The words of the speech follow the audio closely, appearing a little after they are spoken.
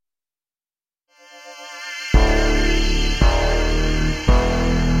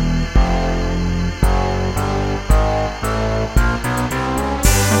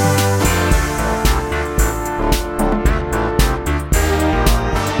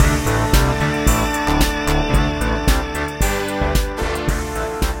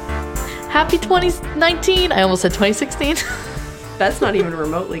happy 2019. I almost said 2016. That's not even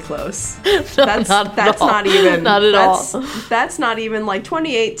remotely close. No, That's not not even Not at all. That's not even like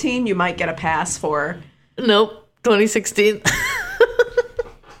 2018. You might get a pass for. Nope. 2016.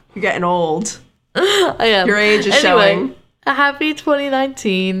 You're getting old. I am. Your age is anyway, showing. Happy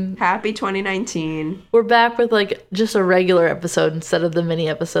 2019. Happy 2019. We're back with like just a regular episode instead of the mini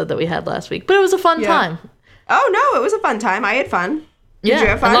episode that we had last week. But it was a fun time. Oh no, it was a fun time. I had fun. Did you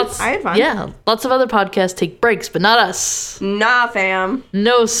have fun? I had fun. Yeah. Lots of other podcasts take breaks, but not us. Nah, fam.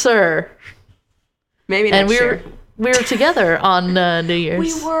 No, sir. Maybe next year. We were together on New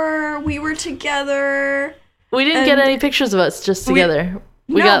Year's. We were together. We didn't get any pictures of us just together.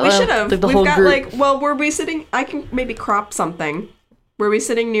 We should have. The We've whole got group. were we sitting? I can maybe crop something. Were we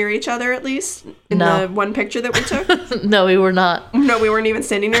sitting near each other at least in No. the one picture that we took? No, we were not. No, we weren't even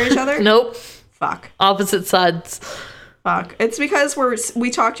standing near each other. Nope. Fuck. Opposite sides. Fuck. It's because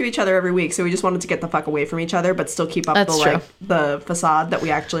we talk to each other every week, so we just wanted to get the fuck away from each other, but still keep up That's true. the facade that we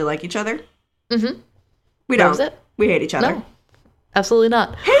actually like each other. Mm-hmm. We That don't. was it? We hate each other. No. Absolutely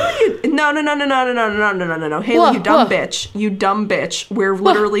not. Haley, you no. Haley, Whoa, you dumb whoa. bitch. You dumb bitch. We're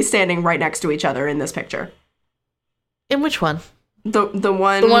literally standing right next to each other in this picture. In which one? The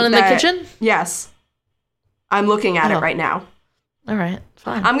one. The one in the that- kitchen? Yes. I'm looking at it Oh. right now. All right.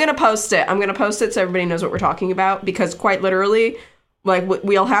 Fine. I'm gonna post it. So everybody knows what we're talking about, because quite literally, like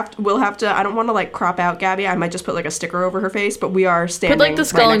we'll have to. I don't want to like crop out Gabby. I might just put like a sticker over her face, but we are standing. Put like the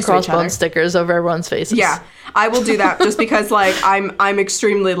skull right and next to each other. crossbones stickers over everyone's faces. Yeah, I will do that just because like I'm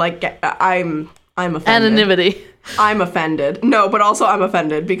extremely like I'm offended. Anonymity. I'm offended. No, but also I'm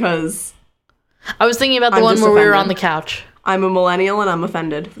offended because I was thinking about the I'm one just where we were on offended. the couch I'm a millennial and I'm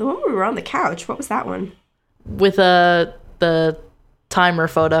offended. The one where we were on the couch. What was that one? with the timer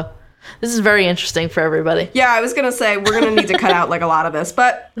photo. This is very interesting for everybody. Yeah, I was gonna say we're gonna need to cut out like a lot of this,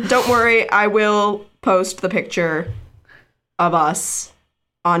 but don't worry, I will post the picture of us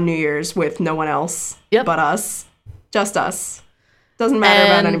on New Year's with no one else but us. Just us. Doesn't matter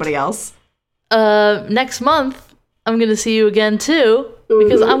about And- anybody else. Next month, I'm going to see you again too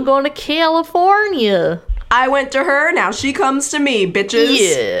because I'm going to California. I went to her, now she comes to me, bitches.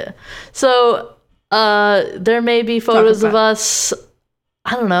 Yeah. So, there may be photos of us,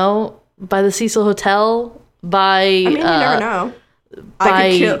 I don't know, by the Cecil Hotel, by... I mean, you never know.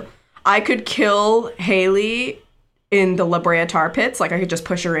 I could kill Haley in the La Brea tar pits. Like, I could just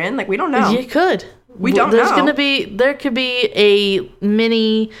push her in. Like, we don't know. You could. We don't There's know. There could be a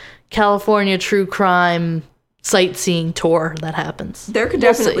mini California true crime sightseeing tour that happens. There could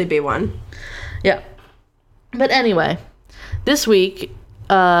We'll definitely see. be one. Yeah. But anyway, this week,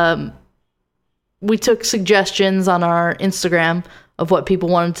 we took suggestions on our Instagram of what people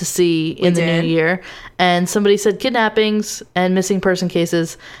wanted to see in the new year. And somebody said kidnappings and missing person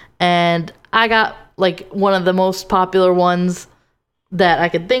cases. And I got like one of the most popular ones that I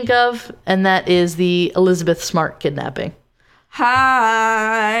could think of. And that is the Elizabeth Smart kidnapping.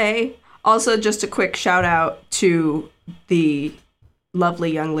 Hi. Also, just a quick shout out to the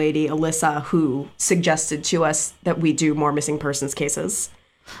lovely young lady, Alyssa, who suggested to us that we do more missing persons cases.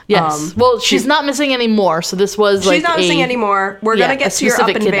 Yes. Well, she's not missing anymore. So this was She's not missing anymore. We're going to get a to your up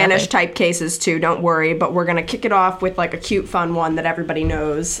specific and vanish kidnapping. type cases too, don't worry. But we're going to kick it off with like a cute, fun one that everybody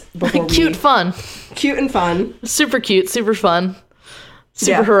knows. Before Cute fun. Cute and fun. Super cute, super fun,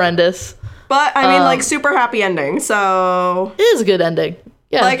 super Yeah. horrendous. But, I mean, like, super happy ending, so... It is a good ending.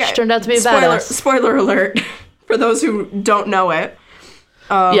 Yeah, Like, she turned out to be a spoiler, badass. Spoiler alert, for those who don't know it.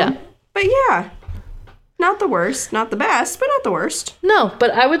 Yeah. But yeah, not the worst, not the best, but not the worst. No,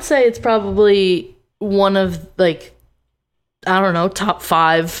 but I would say it's probably one of, like, I don't know, top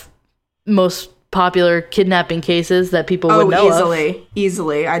 5 most popular kidnapping cases that people would know of.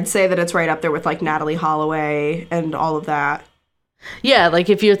 Easily. I'd say that it's right up there with, like, Natalie Holloway and all of that. Yeah, like,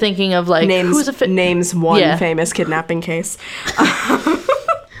 if you're thinking of, like, Names one Yeah. famous kidnapping case.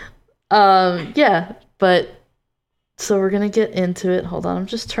 Yeah, but... So we're going to get into it. Hold on, I'm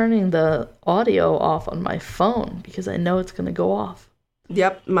just turning the audio off on my phone because I know it's going to go off.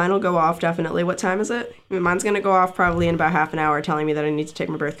 Yep, mine will go off, definitely. What time is it? I mean, mine's going to go off probably in about half an hour, telling me that I need to take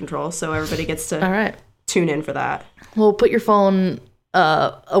my birth control, so everybody gets to All right. tune in for that. Well, put your phone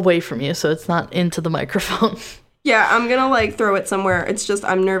away from you so it's not into the microphone. Yeah, I'm going to, like, throw it somewhere. It's just,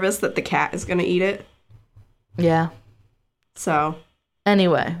 I'm nervous that the cat is going to eat it. Yeah. So,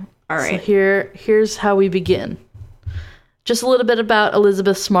 Anyway. all right. So here's how we begin. Just a little bit about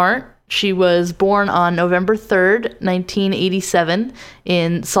Elizabeth Smart. She was born on November 3rd, 1987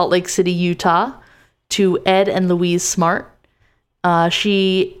 in Salt Lake City, Utah, to Ed and Louise Smart.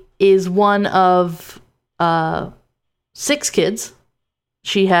 She is one of 6 kids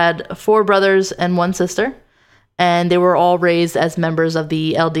She had 4 brothers and 1 sister, and they were all raised as members of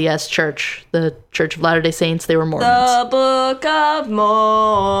the LDS Church, the Church of Latter-day Saints. They were Mormons. The Book of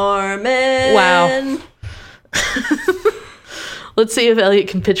Mormon. Wow. Let's see if Elliot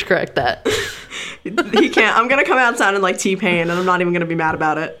can pitch correct that. He can't. I'm going to come out sounding like T-Pain, and I'm not even going to be mad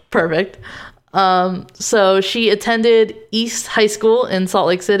about it. Perfect. So she attended East High School in Salt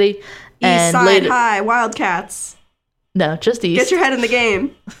Lake City. East Side High, Wildcats. No, just East. Get your head in the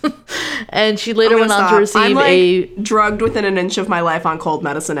game. And she later went on to receive I'm drugged within an inch of my life on cold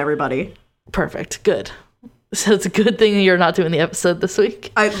medicine, everybody. Perfect. Good. So it's a good thing you're not doing the episode this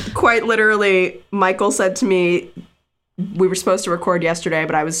week. Quite literally, Michael said to me, we were supposed to record yesterday,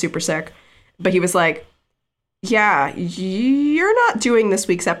 but I was super sick. But he was like, yeah, you're not doing this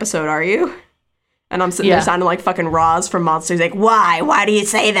week's episode, are you? And I'm sitting there sounding like fucking Roz from Monsters. Like, why? Why do you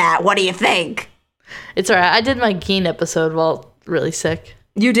say that? What do you think? It's all right. I did my Geen episode while really sick.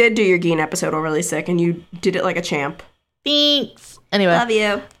 You did do your Geen episode while really sick, and you did it like a champ. Thanks. Anyway. Love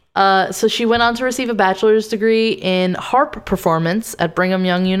you. So she went on to receive a bachelor's degree in harp performance at Brigham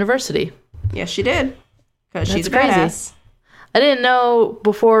Young University. Yes, she did. Because she's a badass. I didn't know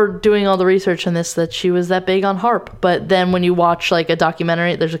before doing all the research on this that she was that big on harp. But then when you watch like a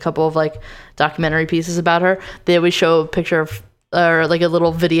documentary, there's a couple of like documentary pieces about her. They always show a picture of, or like a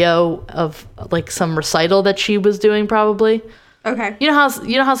little video of like some recital that she was doing probably. Okay. You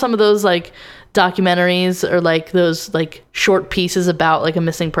know how some of those like documentaries or like those like short pieces about like a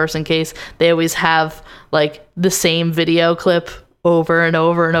missing person case, they always have like the same video clip over and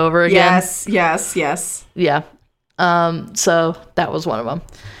over and over again. Yes. Yeah. So that was one of them.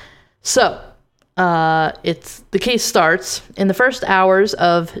 So, the case starts in the first hours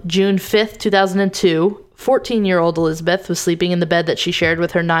of June 5th, 2002. 14-year-old Elizabeth was sleeping in the bed that she shared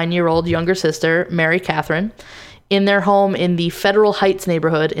with her 9-year-old younger sister, Mary Catherine, in their home in the Federal Heights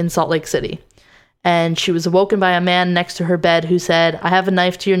neighborhood in Salt Lake City. And she was awoken by a man next to her bed who said, "I have a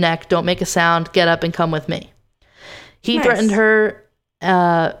knife to your neck. Don't make a sound. Get up and come with me." He threatened her.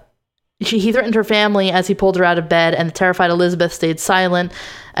 He threatened her family as he pulled her out of bed, and the terrified Elizabeth stayed silent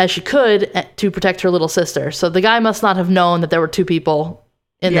as she could to protect her little sister. So the guy must not have known that there were 2 people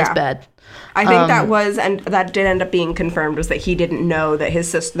in this bed. I think that was, and that did end up being confirmed, was that he didn't know that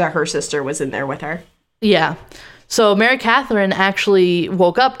her sister was in there with her. Yeah. So Mary Catherine actually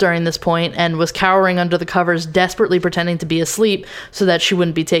woke up during this point and was cowering under the covers, desperately pretending to be asleep so that she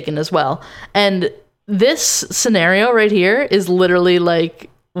wouldn't be taken as well. And this scenario right here is literally like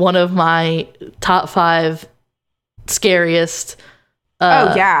one of my top 5 scariest.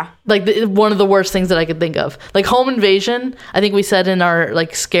 Like one of the worst things that I could think of. Like home invasion. I think we said in our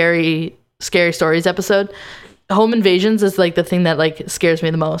like scary stories episode, home invasions is like the thing that like scares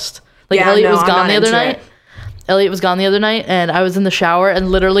me the most. Like Elliot was gone the other night. Elliot was gone the other night, and I was in the shower,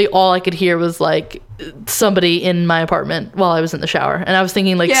 and literally all I could hear was like somebody in my apartment while I was in the shower, and I was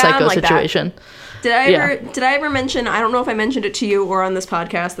thinking like psycho situation. Did I ever mention, I don't know if I mentioned it to you or on this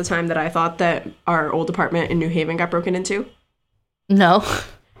podcast, the time that I thought that our old apartment in New Haven got broken into? No.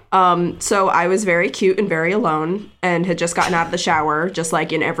 So I was very cute and very alone and had just gotten out of the shower, just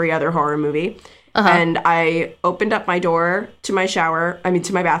like in every other horror movie. And I opened up my door to my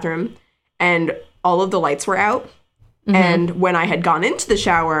bathroom, and all of the lights were out. And when I had gone into the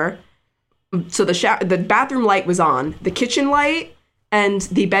shower, so the bathroom light was on, the kitchen light and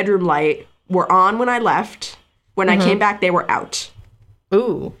the bedroom light were on when I left. When I came back, they were out.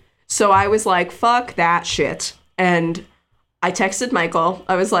 Ooh. So I was like, fuck that shit. And I texted Michael.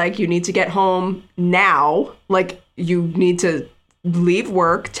 I was like, you need to get home now. Like, you need to leave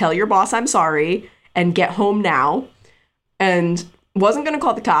work, tell your boss I'm sorry, and get home now. And wasn't going to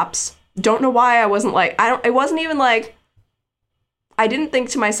call the cops. Don't know why I wasn't like, it wasn't even like, I didn't think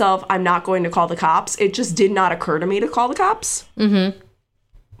to myself, I'm not going to call the cops. It just did not occur to me to call the cops.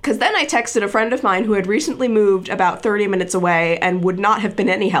 Because then I texted a friend of mine who had recently moved about 30 minutes away and would not have been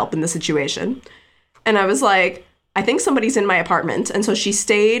any help in the situation. And I was like, I think somebody's in my apartment. And so she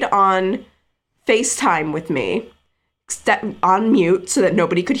stayed on FaceTime with me, on mute so that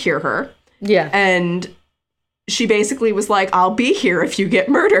nobody could hear her. Yeah. And she basically was like, I'll be here if you get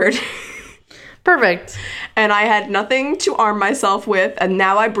murdered. Perfect. And I had nothing to arm myself with. And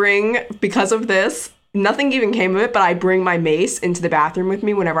now I bring, because of this, nothing even came of it, but I bring my mace into the bathroom with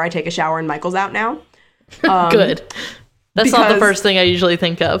me whenever I take a shower and Michael's out now. Good. That's not the first thing I usually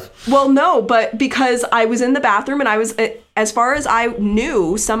think of. Well, no, but because I was in the bathroom and I was, as far as I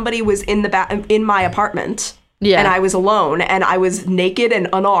knew, somebody was in in my apartment. Yeah. And I was alone and I was naked and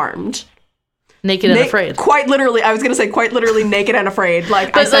unarmed. Naked and afraid. Quite literally, I was going to say quite literally naked and afraid.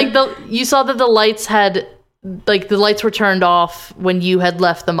 Like, but you saw that the lights had like the lights were turned off when you had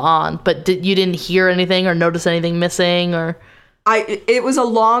left them on, but you didn't hear anything or notice anything missing, or? It was a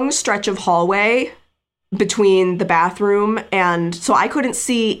long stretch of hallway between the bathroom, and so I couldn't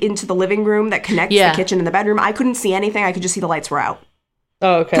see into the living room that connects the kitchen and the bedroom. I couldn't see anything. I could just see the lights were out.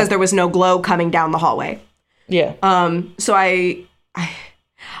 Oh, okay. Because there was no glow coming down the hallway. Yeah. So I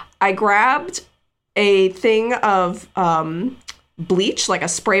grabbed a thing of bleach, like a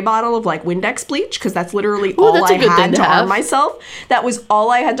spray bottle of like Windex bleach, because that's literally all I had to arm myself. That was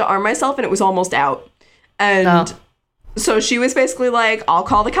all I had to arm myself, and it was almost out. And so she was basically like, I'll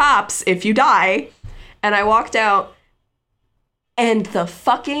call the cops if you die. And I walked out, and the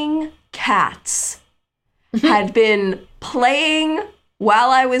fucking cats had been playing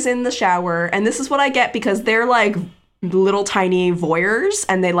while I was in the shower. And this is what I get because they're like little tiny voyeurs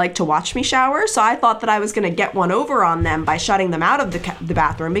and they like to watch me shower. So I thought that I was going to get one over on them by shutting them out of the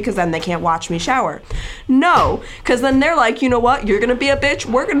bathroom because then they can't watch me shower. No, because then they're like, you know what? You're going to be a bitch.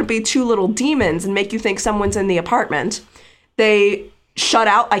 We're going to be two little demons and make you think someone's in the apartment. They shut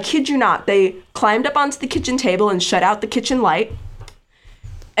out, I kid you not, they climbed up onto the kitchen table and shut out the kitchen light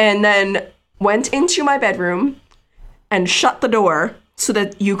and then went into my bedroom and shut the door so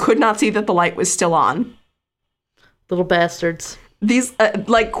that you could not see that the light was still on. Little bastards. These,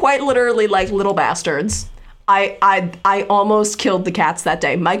 like, quite literally, like, little bastards. I almost killed the cats that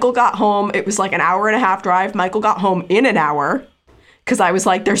day. Michael got home. It was like an hour and a half drive. Michael got home in an hour because I was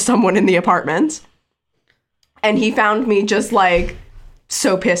like, there's someone in the apartment. And he found me just, like,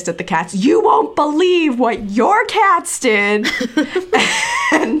 so pissed at the cats. You won't believe what your cats did.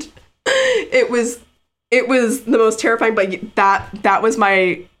 And it was the most terrifying, but that was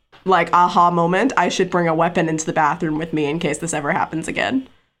my like aha moment. I should bring a weapon into the bathroom with me in case this ever happens again.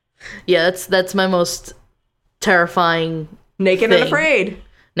 Yeah, that's my most terrifying Naked thing. and afraid.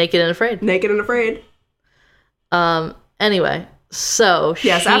 Naked and afraid. Naked and afraid. Anyway, so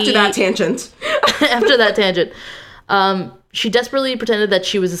yes, after that tangent. After that tangent. She desperately pretended that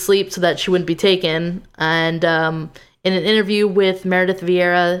she was asleep so that she wouldn't be taken. And in an interview with Meredith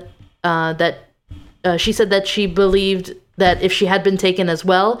Vieira, she said that she believed that if she had been taken as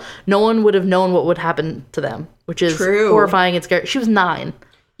well, no one would have known what would happen to them, which is horrifying and scary. She was 9.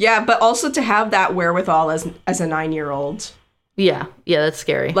 Yeah, but also to have that wherewithal as a 9-year-old. Yeah, that's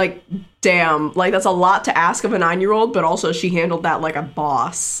scary. Like, damn. Like, that's a lot to ask of a 9-year-old, but also she handled that like a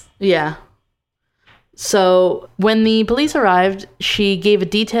boss. Yeah. So when the police arrived, she gave a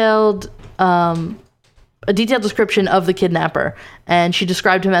detailed description of the kidnapper, and she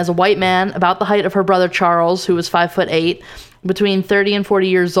described him as a white man about the height of her brother Charles, who was 5'8", between 30 and 40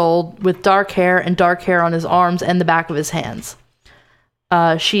 years old, with dark hair on his arms and the back of his hands.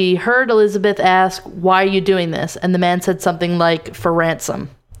 She heard Elizabeth ask, "Why are you doing this?" And the man said something like, "For ransom."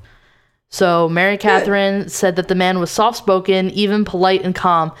 So Mary Catherine said that the man was soft-spoken, even polite and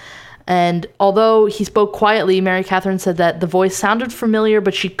calm. And although he spoke quietly, Mary Catherine said that the voice sounded familiar,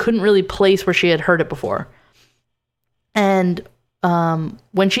 but she couldn't really place where she had heard it before. And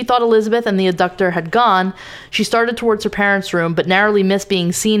when she thought Elizabeth and the abductor had gone, she started towards her parents' room, but narrowly missed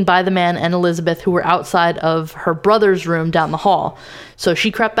being seen by the man and Elizabeth, who were outside of her brother's room down the hall. So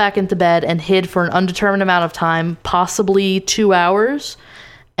she crept back into bed and hid for an undetermined amount of time, possibly 2 hours.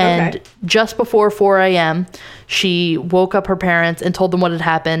 And just before 4 a.m., she woke up her parents and told them what had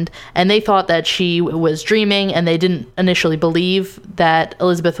happened. And they thought that she was dreaming, and they didn't initially believe that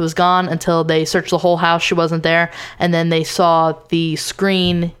Elizabeth was gone until they searched the whole house. She wasn't there. And then they saw the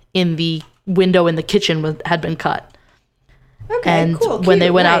screen in the window in the kitchen had been cut. Okay, and cool. When they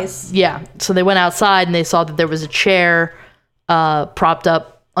went out, so they went outside and they saw that there was a chair propped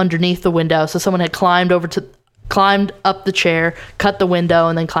up underneath the window. So someone had climbed up the chair, cut the window,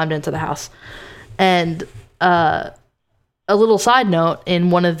 and then climbed into the house. And a little side note, in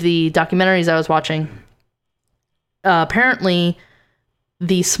one of the documentaries I was watching, apparently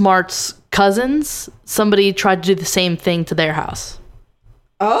the Smarts' cousins, somebody tried to do the same thing to their house.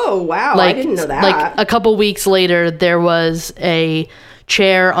 Oh, wow. I didn't know that. Like a couple weeks later, there was a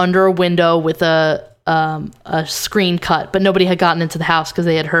chair under a window with a screen cut, but nobody had gotten into the house because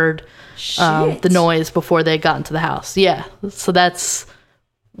they had heard the noise before they got into the house. Yeah. So that's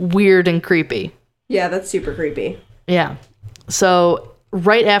weird and creepy. Yeah, that's super creepy. Yeah. So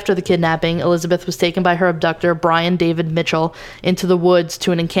right after the kidnapping, Elizabeth was taken by her abductor, Brian David Mitchell, into the woods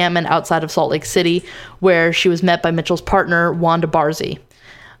to an encampment outside of Salt Lake City, where she was met by Mitchell's partner, Wanda Barzee.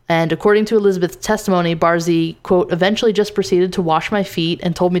 And according to Elizabeth's testimony, Barzee, quote, eventually just proceeded to wash my feet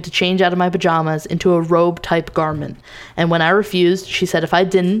and told me to change out of my pajamas into a robe-type garment. And when I refused, she said if I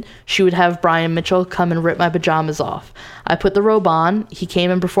didn't, she would have Brian Mitchell come and rip my pajamas off. I put the robe on. He came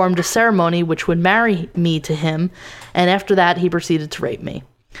and performed a ceremony which would marry me to him. And after that, he proceeded to rape me.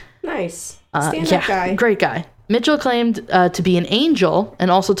 Nice. Stand-up guy. Great guy. Mitchell claimed to be an angel and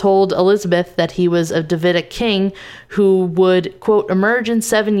also told Elizabeth that he was a Davidic king who would, quote, emerge in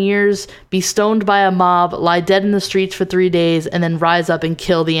 7 years, be stoned by a mob, lie dead in the streets for 3 days, and then rise up and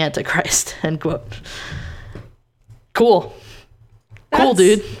kill the Antichrist, end quote. Cool,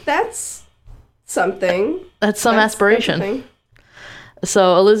 dude. That's something. That's some aspiration.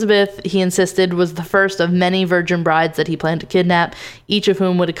 So Elizabeth, he insisted, was the first of many virgin brides that he planned to kidnap, each of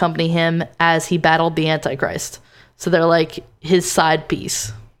whom would accompany him as he battled the Antichrist. So they're like his side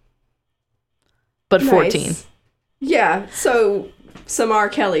piece. But nice. 14. Yeah, so some R.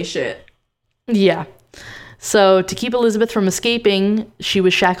 Kelly shit. Yeah. So to keep Elizabeth from escaping, she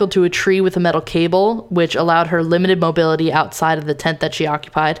was shackled to a tree with a metal cable, which allowed her limited mobility outside of the tent that she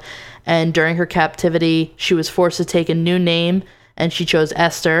occupied. And during her captivity, she was forced to take a new name, and she chose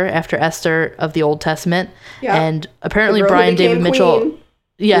Esther after Esther of the Old Testament. Yeah. And apparently Brian David Mitchell...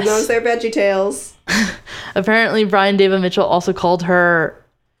 Yes. Who knows their VeggieTales. Apparently Brian David Mitchell also called her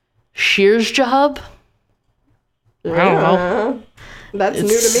Shears-Jahub. I don't know. That's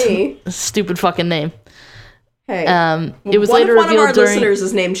new to me. A stupid fucking name. Hey. It was later revealed one of our listeners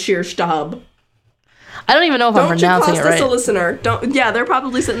is named Shears-Jahub. I don't even know if I'm pronouncing it right. Don't you cost us a listener. Don't. Yeah, they're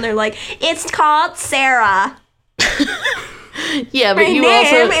probably sitting there like, it's called Sarah. Yeah, but my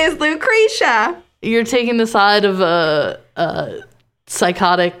name is Lucretia. You're taking the side of a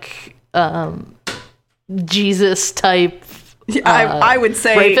psychotic Jesus type. I would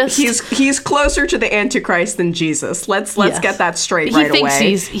say rapist. he's closer to the Antichrist than Jesus. Let's get that straight right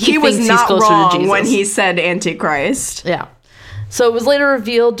away. He was not wrong when he said Antichrist. Yeah. So it was later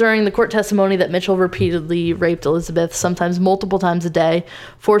revealed during the court testimony that Mitchell repeatedly raped Elizabeth, sometimes multiple times a day,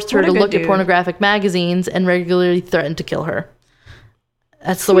 forced her to look at pornographic magazines, and regularly threatened to kill her.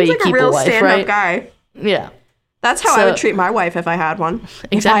 That's the way you keep a wife, right? Seems like a real stand-up guy. Yeah. That's how I would treat my wife if I had one.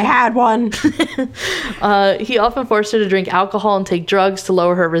 Exactly. If I had one. He often forced her to drink alcohol and take drugs to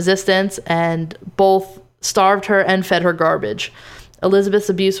lower her resistance, and both starved her and fed her garbage. Elizabeth's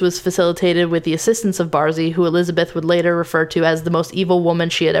abuse was facilitated with the assistance of Barzee, who Elizabeth would later refer to as the most evil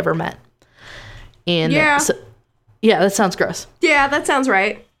woman she had ever met. Yeah, that sounds gross. Yeah, that sounds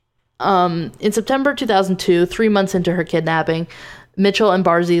right. In September 2002, 3 months into her kidnapping, Mitchell and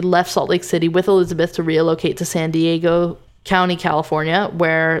Barzee left Salt Lake City with Elizabeth to relocate to San Diego County, California,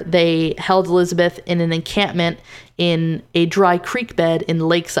 where they held Elizabeth in an encampment in a dry creek bed in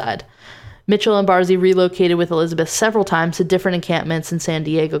Lakeside. Mitchell and Barzee relocated with Elizabeth several times to different encampments in San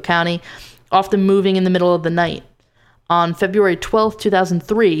Diego County, often moving in the middle of the night. On February 12,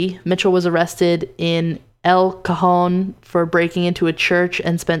 2003, Mitchell was arrested in El Cajon for breaking into a church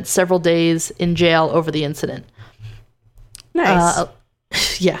and spent several days in jail over the incident. Nice.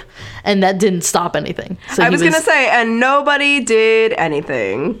 Yeah, and that didn't stop anything. So I was going to say, and nobody did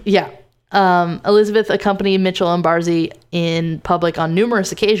anything. Yeah. Elizabeth accompanied Mitchell and Barzee in public on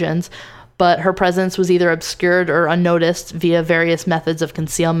numerous occasions, but her presence was either obscured or unnoticed via various methods of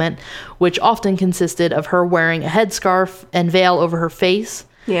concealment, which often consisted of her wearing a headscarf and veil over her face.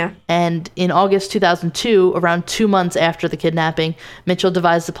 Yeah. And in August 2002, around 2 months after the kidnapping, Mitchell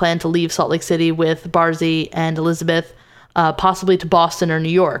devised a plan to leave Salt Lake City with Barzee and Elizabeth, possibly to Boston or New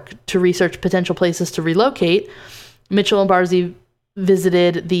York, to research potential places to relocate. Mitchell and Barzee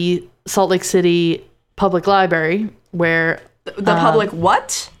visited the Salt Lake City Public Library, where... The public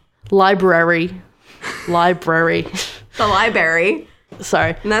what? Library. The library.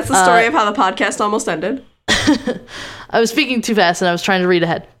 Sorry. And that's the story of how the podcast almost ended. I was speaking too fast and I was trying to read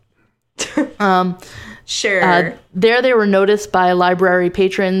ahead. Sure. There they were noticed by library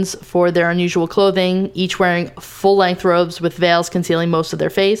patrons for their unusual clothing, each wearing full-length robes with veils concealing most of their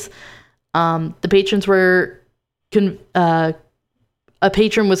face. The patrons were... A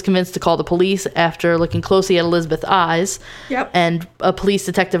patron was convinced to call the police after looking closely at Elizabeth's eyes. Yep. And a police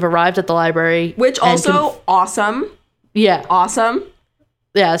detective arrived at the library. Which also, awesome. Yeah. Awesome.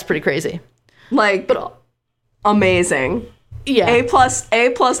 Yeah, it's pretty crazy. Like, but amazing. Yeah. A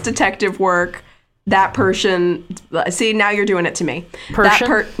plus detective work. That person, see, now you're doing it to me.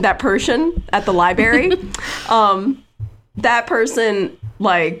 That person at the library, that person,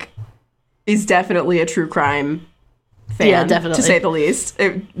 like, is definitely a true crime fan, yeah, definitely, to say the least.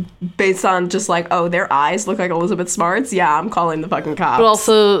 Based on just like, oh, their eyes look like Elizabeth Smart's. Yeah, I'm calling the fucking cops. But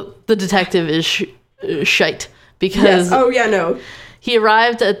also, the detective is shite because. Yes. Oh yeah, no. He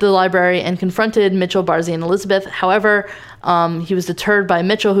arrived at the library and confronted Mitchell, Barzee, and Elizabeth. However, he was deterred by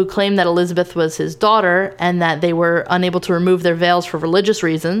Mitchell, who claimed that Elizabeth was his daughter and that they were unable to remove their veils for religious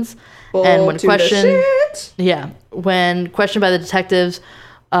reasons. And when questioned, when questioned by the detectives,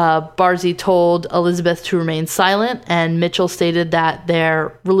 Barzee told Elizabeth to remain silent, and Mitchell stated that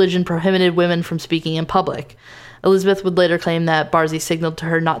their religion prohibited women from speaking in public. Elizabeth would later claim that Barzee signaled to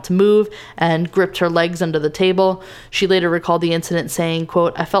her not to move and gripped her legs under the table. She later recalled the incident saying,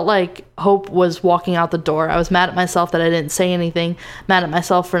 quote, "I felt like Hope was walking out the door. I was mad at myself that I didn't say anything, mad at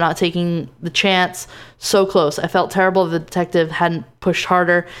myself for not taking the chance. So close. I felt terrible the detective hadn't pushed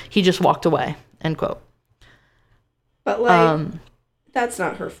harder. He just walked away," end quote. But, like, that's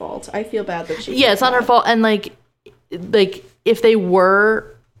not her fault. I feel bad that she... Yeah, it's not her fault. And, like, if they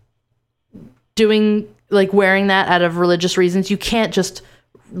were doing... like wearing that out of religious reasons, you can't just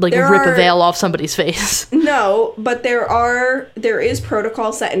rip a veil off somebody's face. No, but there is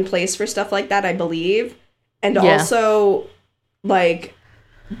protocol set in place for stuff like that, I believe. And also, like,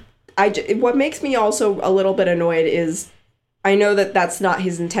 what makes me also a little bit annoyed is I know that that's not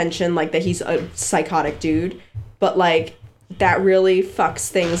his intention, like that he's a psychotic dude, but like that really fucks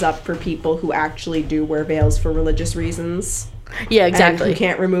things up for people who actually do wear veils for religious reasons. Yeah, exactly. And who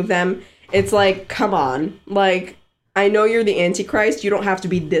can't remove them. It's like, come on. Like, I know you're the Antichrist. You don't have to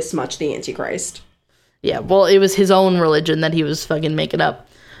be this much the Antichrist. Yeah, well, it was his own religion that he was fucking making up.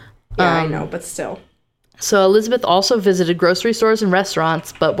 Yeah, I know, but still. So Elizabeth also visited grocery stores and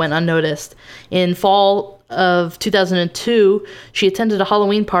restaurants, but went unnoticed. In fall of 2002, she attended a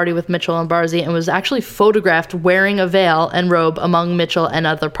Halloween party with Mitchell and Barzee and was actually photographed wearing a veil and robe among Mitchell and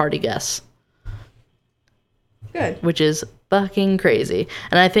other party guests. Good. Which is fucking crazy.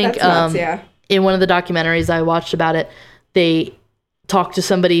 And I think nuts, yeah. In one of the documentaries I watched about it, they talked to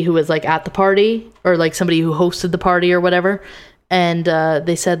somebody who was like at the party, or like somebody who hosted the party or whatever, and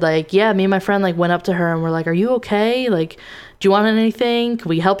they said like, yeah, me and my friend like went up to her and we're like, are you okay? Like, do you want anything? Can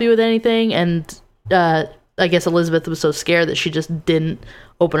we help you with anything? And I guess Elizabeth was so scared that she just didn't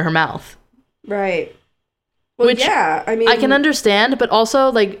open her mouth. Right. Well, which, yeah, I mean, I can understand, but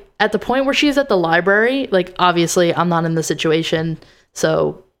also like at the point where she's at the library, like obviously I'm not in the situation,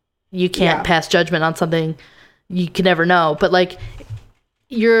 so you can't pass judgment on something. You can never know. But like,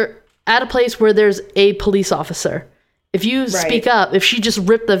 you're at a place where there's a police officer. If you speak up, if she just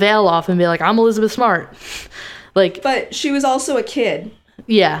ripped the veil off and be like, I'm Elizabeth Smart, like. But she was also a kid.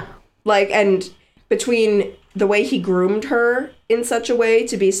 Yeah. Like, and between the way he groomed her in such a way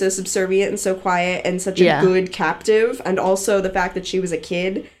to be so subservient and so quiet and such a good captive, and also the fact that she was a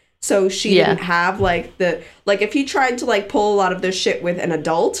kid, so she didn't have like if he tried to like pull a lot of this shit with an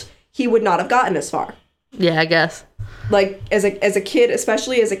adult, he would not have gotten as far. Yeah, I guess. Like as a kid,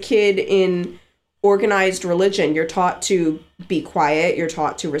 especially as a kid in organized religion, you're taught to be quiet, you're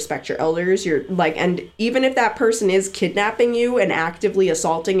taught to respect your elders, you're like, and even if that person is kidnapping you and actively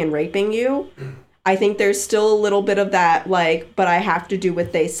assaulting and raping you, I think there's still a little bit of that, like, but I have to do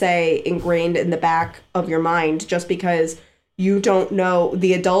what they say ingrained in the back of your mind, just because you don't know,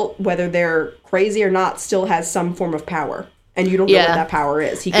 the adult, whether they're crazy or not, still has some form of power. And you don't know what that power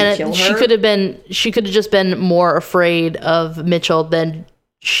is. He could kill her. She could have just been more afraid of Mitchell than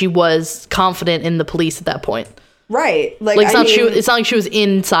she was confident in the police at that point. Right. Like it's not like she was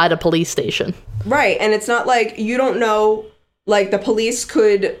inside a police station. Right. And it's not like, you don't know, like the police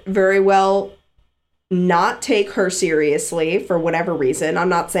could very well not take her seriously for whatever reason. I'm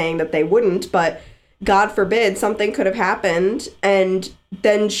not saying that they wouldn't, but God forbid something could have happened and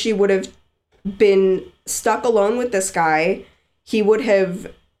then she would have been stuck alone with this guy. He would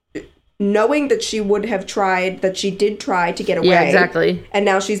have, knowing that she did try to get away. Yeah, exactly. And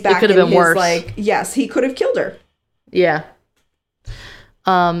now she's back in his worse. Like, yes, he could have killed her. Yeah.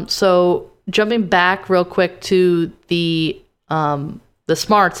 So jumping back real quick to the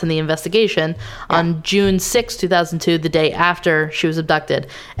Smarts and the investigation, on June 6, 2002, the day after she was abducted,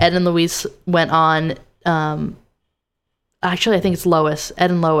 Ed and Louise went on, actually I think it's Lois,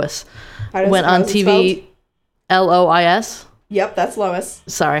 Ed and Lois went on TV. Lois? Yep, that's Lois.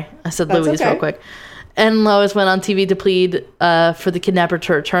 Sorry, I said Louise real quick. Ed and Lois went on TV to plead for the kidnapper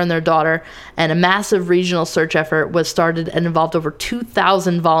to return their daughter, and a massive regional search effort was started and involved over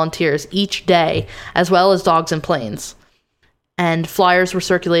 2,000 volunteers each day, as well as dogs and planes. And flyers were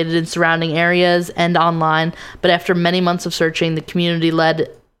circulated in surrounding areas and online, but after many months of searching, the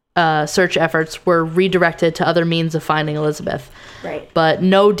community-led search efforts were redirected to other means of finding Elizabeth. Right. But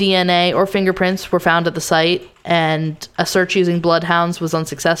no DNA or fingerprints were found at the site, and a search using bloodhounds was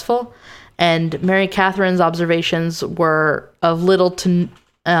unsuccessful. And Mary Catherine's observations were of little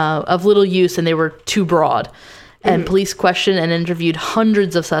use, and they were too broad. And police questioned and interviewed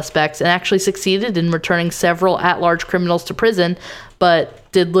hundreds of suspects and actually succeeded in returning several at-large criminals to prison,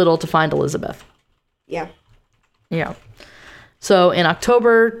 but did little to find Elizabeth. Yeah. Yeah. So in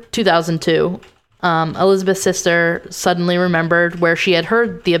October 2002, Elizabeth's sister suddenly remembered where she had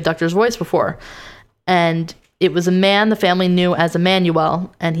heard the abductor's voice before. And it was a man the family knew as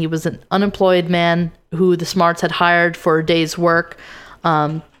Emmanuel, and he was an unemployed man who the Smarts had hired for a day's work,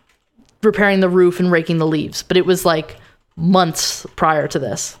 repairing the roof and raking the leaves. But it was like months prior to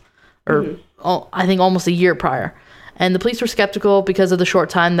this, or I think almost a year prior. And the police were skeptical because of the short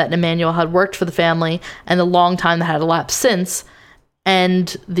time that Emmanuel had worked for the family and the long time that had elapsed since,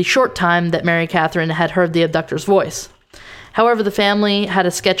 and the short time that Mary Catherine had heard the abductor's voice. However, the family had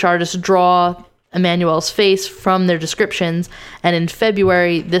a sketch artist draw Emmanuel's face from their descriptions, and in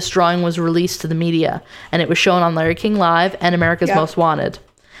February, this drawing was released to the media, and it was shown on Larry King Live and America's Most Wanted.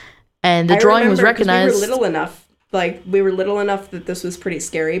 And the drawing was recognized. We were little enough. We were little enough that this was pretty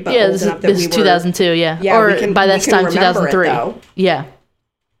scary, but old enough that this is 2002, yeah. Or by this time, 2003. Yeah.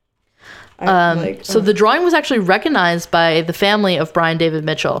 So the drawing was actually recognized by the family of Brian David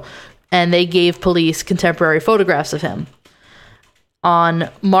Mitchell, and they gave police contemporary photographs of him. On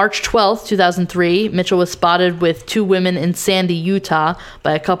March 12th, 2003, Mitchell was spotted with two women in Sandy, Utah,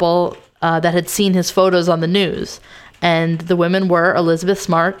 by a couple that had seen his photos on the news. And the women were Elizabeth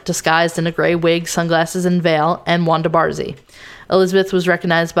Smart, disguised in a gray wig, sunglasses, and veil, and Wanda Barzee. Elizabeth was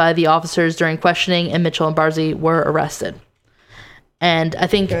recognized by the officers during questioning, and Mitchell and Barzee were arrested. And I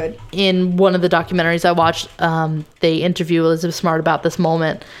think in one of the documentaries I watched, they interview Elizabeth Smart about this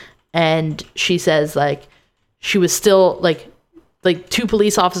moment, and she says, like, she was still, like two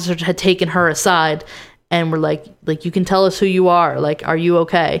police officers had taken her aside and were like, you can tell us who you are. Like, are you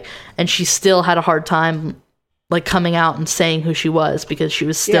okay? And she still had a hard time, like, coming out and saying who she was because she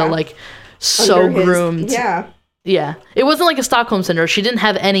was still, like, so groomed. Yeah. It wasn't like a Stockholm Syndrome. She didn't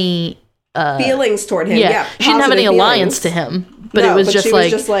have any... feelings toward him. Yeah. She didn't have any alliance to him. But it was just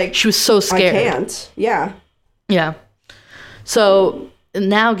like, she was so scared. I can't. Yeah. Yeah. So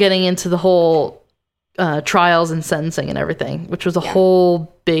now getting into the whole trials and sentencing and everything, which was a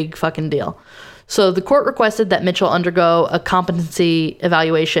whole big fucking deal. So the court requested that Mitchell undergo a competency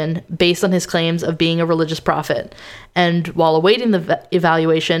evaluation based on his claims of being a religious prophet. And while awaiting the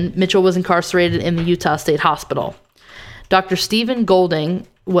evaluation, Mitchell was incarcerated in the Utah State Hospital. Dr. Stephen Golding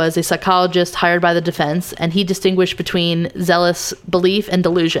was a psychologist hired by the defense, and he distinguished between zealous belief and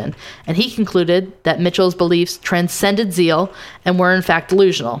delusion. And he concluded that Mitchell's beliefs transcended zeal and were in fact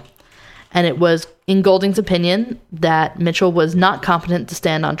delusional. And it was in Golding's opinion that Mitchell was not competent to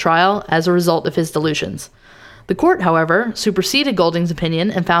stand on trial as a result of his delusions. The court, however, superseded Golding's opinion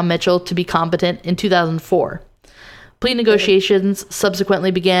and found Mitchell to be competent in 2004. Plea negotiations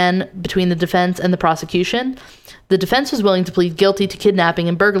subsequently began between the defense and the prosecution. The defense was willing to plead guilty to kidnapping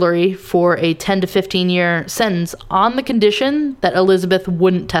and burglary for a 10 to 15-year sentence on the condition that Elizabeth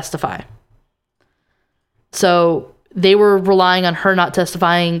wouldn't testify. So they were relying on her not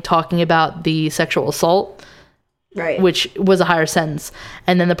testifying, talking about the sexual assault, which was a higher sentence.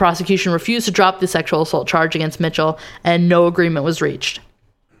 And then the prosecution refused to drop the sexual assault charge against Mitchell, and no agreement was reached.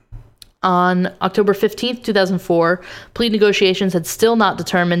 On October 15th, 2004, plea negotiations had still not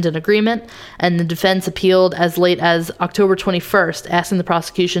determined an agreement, and the defense appealed as late as October 21st, asking the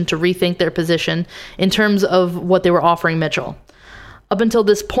prosecution to rethink their position in terms of what they were offering Mitchell. Up until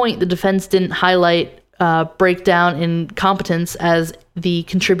this point, the defense didn't highlight breakdown in competence as the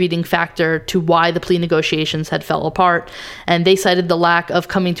contributing factor to why the plea negotiations had fell apart, and they cited the lack of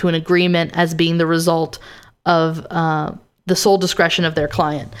coming to an agreement as being the result of the sole discretion of their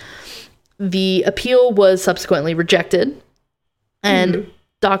client. The appeal was subsequently rejected, and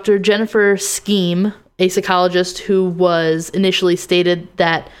Dr. Jennifer Scheme, a psychologist who was initially stated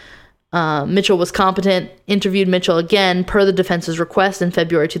that Mitchell was competent, interviewed Mitchell again per the defense's request in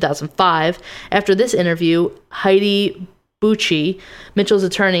February 2005. After this interview, Heidi Bucci, Mitchell's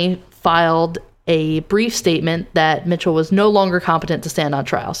attorney, filed a brief statement that Mitchell was no longer competent to stand on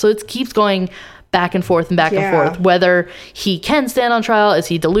trial. So it keeps going back and forth and back and forth, whether he can stand on trial. Is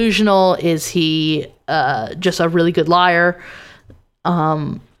he delusional? Is he just a really good liar?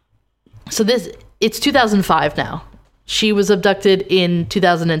 So it's 2005 now. She was abducted in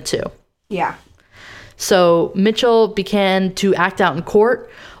 2002. Yeah. So Mitchell began to act out in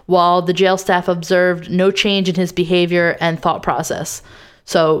court while the jail staff observed no change in his behavior and thought process.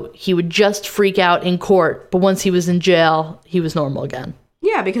 So he would just freak out in court, but once he was in jail, he was normal again.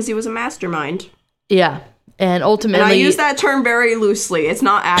 Yeah, because he was a mastermind. Yeah. And ultimately... And I use that term very loosely. It's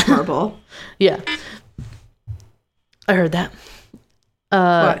not admirable. Yeah. I heard that.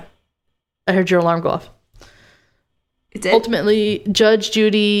 What? I heard your alarm go off. It did? Ultimately, Judge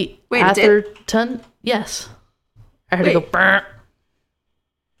Judy Atherton. Yes. I heard it go. Burr.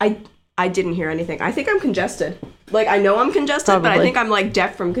 I didn't hear anything. I think I'm congested. Like, I know I'm congested, Probably. But I think I'm, like,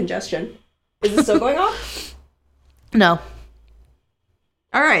 deaf from congestion. Is it still going off? No.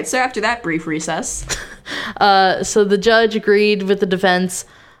 All right, so after that brief recess. So the judge agreed with the defense,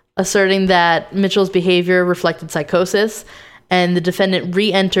 asserting that Mitchell's behavior reflected psychosis, and the defendant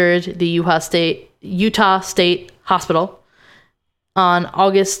re-entered the Utah State Hospital on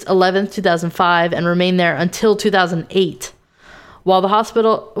August 11th, 2005, and remained there until 2008. While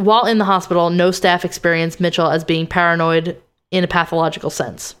in the hospital, no staff experienced Mitchell as being paranoid in a pathological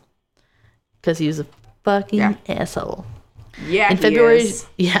sense, because he was a fucking asshole. Yeah, in February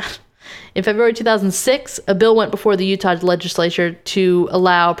 2006, a bill went before the Utah legislature to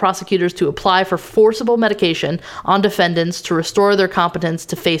allow prosecutors to apply for forcible medication on defendants to restore their competence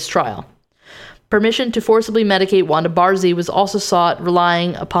to face trial. Permission to forcibly medicate Wanda Barzee was also sought,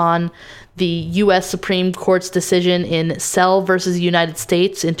 relying upon the U.S. Supreme Court's decision in Sell versus United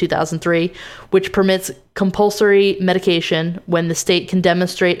States in 2003, which permits compulsory medication when the state can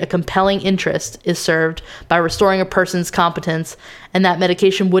demonstrate a compelling interest is served by restoring a person's competence, and that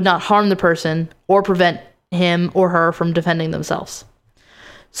medication would not harm the person or prevent him or her from defending themselves.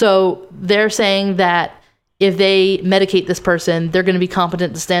 So they're saying that if they medicate this person, they're going to be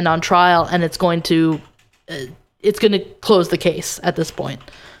competent to stand on trial, and it's going to close the case at this point.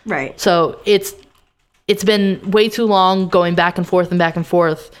 Right. So it's been way too long going back and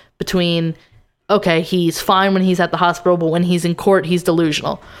forth between, okay, he's fine when he's at the hospital, but when he's in court, he's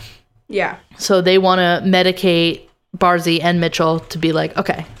delusional. Yeah. So they want to medicate Barzee and Mitchell to be like,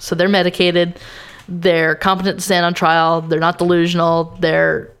 okay, so they're medicated, they're competent to stand on trial, they're not delusional,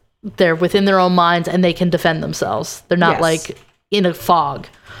 they're within their own minds, and they can defend themselves. They're not like in a fog.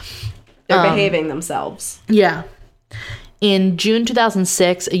 They're behaving themselves. Yeah. In June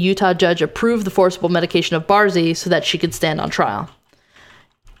 2006, a Utah judge approved the forcible medication of Barzee so that she could stand on trial.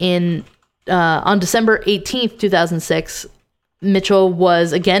 On December 18th, 2006, Mitchell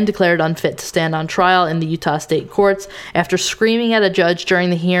was again declared unfit to stand on trial in the Utah state courts after screaming at a judge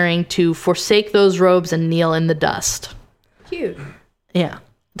during the hearing to forsake those robes and kneel in the dust. Cute. Yeah.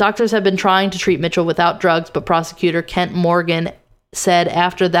 Doctors have been trying to treat Mitchell without drugs, but prosecutor Kent Morgan said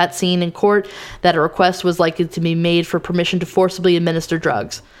after that scene in court that a request was likely to be made for permission to forcibly administer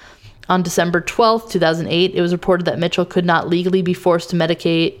drugs. On December 12th, 2008, it was reported that Mitchell could not legally be forced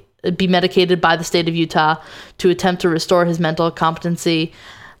to be medicated by the state of Utah to attempt to restore his mental competency,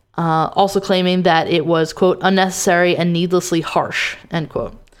 also claiming that it was, quote, unnecessary and needlessly harsh, end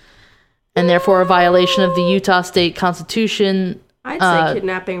quote. And therefore a violation of the Utah state constitution. I'd say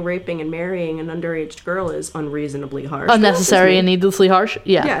kidnapping, raping, and marrying an underage girl is unreasonably harsh. Unnecessary and needlessly harsh?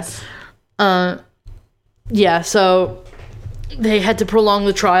 Yeah. Yes. Yeah, so they had to prolong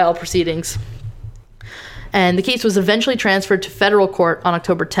the trial proceedings. And the case was eventually transferred to federal court on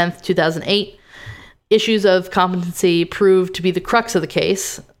October 10th, 2008. Issues of competency proved to be the crux of the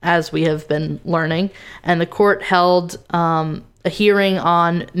case, as we have been learning. And the court held a hearing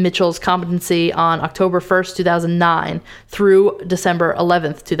on Mitchell's competency on October 1st, 2009 through December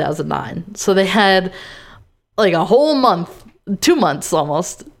 11th, 2009. So they had like a whole month, 2 months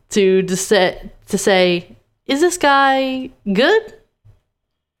almost, to say, is this guy good?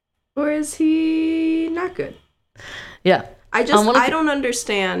 Or is he not good? Yeah. I don't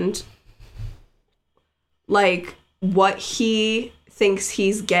understand, like, what he thinks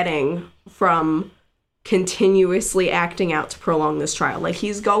he's getting from continuously acting out to prolong this trial. Like,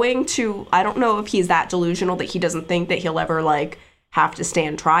 he's going to, I don't know if he's that delusional that he doesn't think that he'll ever, like, have to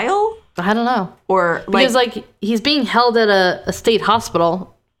stand trial. I don't know. Or, like, because, like, he's being held at a state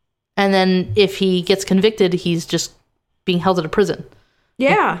hospital, and then if he gets convicted, he's just being held at a prison.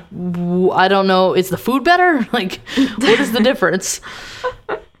 Yeah. I don't know. Is the food better? Like, what is the difference?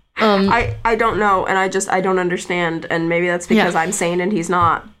 I don't know, and I don't understand, and maybe that's because I'm sane and he's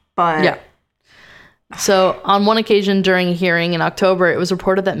not, but... Yeah. So, on one occasion during a hearing in October, it was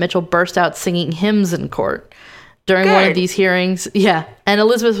reported that Mitchell burst out singing hymns in court. During one of these hearings, and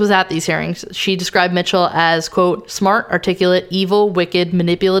Elizabeth was at these hearings, she described Mitchell as, quote, smart, articulate, evil, wicked,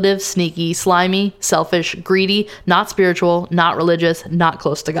 manipulative, sneaky, slimy, selfish, greedy, not spiritual, not religious, not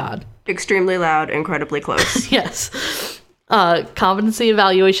close to God. Extremely loud, incredibly close. Yes. Competency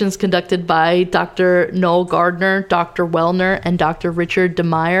evaluations conducted by Dr. Noel Gardner, Dr. Wellner, and Dr. Richard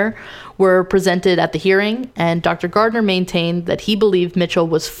DeMeyer were presented at the hearing, and Dr. Gardner maintained that he believed Mitchell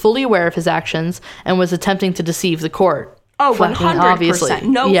was fully aware of his actions and was attempting to deceive the court. Oh, 100%. Obviously.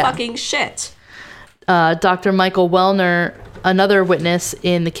 No fucking shit. Dr. Michael Wellner another witness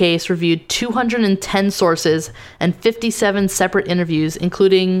in the case, reviewed 210 sources and 57 separate interviews,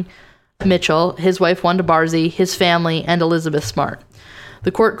 including Mitchell, his wife Wanda Barzee, his family, and Elizabeth Smart.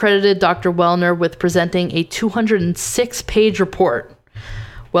 The court credited Dr. Wellner with presenting a 206-page report.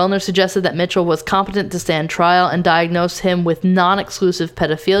 Wellner suggested that Mitchell was competent to stand trial and diagnosed him with non-exclusive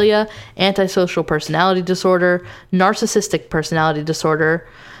pedophilia, antisocial personality disorder, narcissistic personality disorder,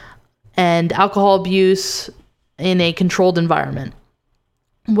 and alcohol abuse in a controlled environment.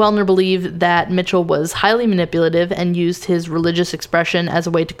 Wellner believed that Mitchell was highly manipulative and used his religious expression as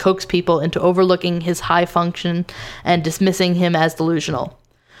a way to coax people into overlooking his high function and dismissing him as delusional.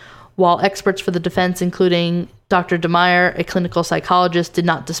 While experts for the defense, including Dr. DeMeyer, a clinical psychologist, did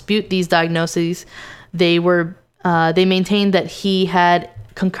not dispute these diagnoses, they maintained that he had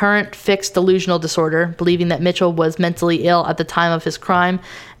concurrent fixed delusional disorder, believing that Mitchell was mentally ill at the time of his crime,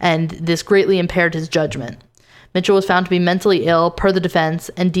 and this greatly impaired his judgment. Mitchell was found to be mentally ill per the defense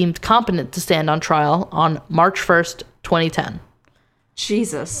and deemed competent to stand on trial on March 1st, 2010.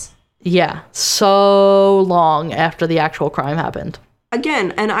 Jesus. Yeah, so long after the actual crime happened.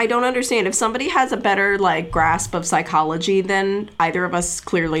 Again, and I don't understand, if somebody has a better grasp of psychology than either of us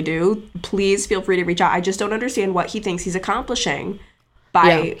clearly do, please feel free to reach out. I just don't understand what he thinks he's accomplishing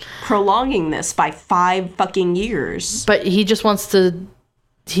by prolonging this by 5 fucking years. But he just wants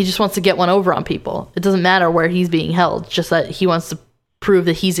to get one over on people. It doesn't matter where he's being held, just that he wants to prove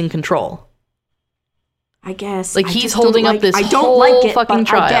that he's in control. I guess. He's holding up this whole fucking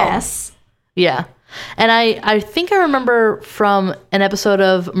trial. I guess. Yeah. And I think I remember from an episode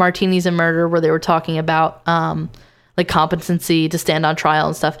of Martinis and Murder where they were talking about competency to stand on trial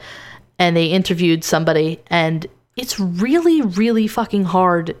and stuff. And they interviewed somebody, and it's really, really fucking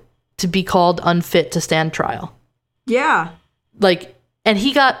hard to be called unfit to stand trial. Yeah. And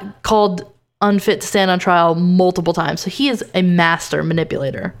he got called unfit to stand on trial multiple times. So he is a master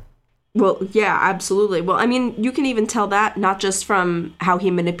manipulator. Well, yeah, absolutely. Well, I mean, you can even tell that not just from how he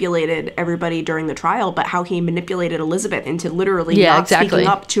manipulated everybody during the trial, but how he manipulated Elizabeth into literally speaking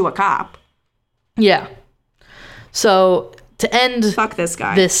up to a cop. Yeah. So to end fuck this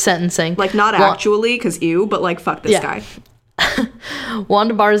guy. This sentencing. Not actually, because ew, but fuck this guy.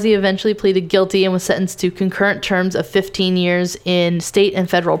 Wanda Barzee eventually pleaded guilty and was sentenced to concurrent terms of 15 years in state and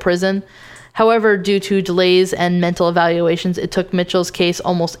federal prison. However, due to delays and mental evaluations, it took Mitchell's case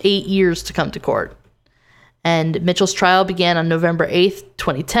almost 8 years to come to court. And Mitchell's trial began on November 8th,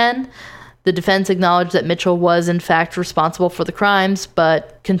 2010. The defense acknowledged that Mitchell was, in fact, responsible for the crimes,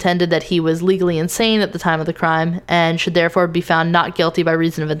 but contended that he was legally insane at the time of the crime and should therefore be found not guilty by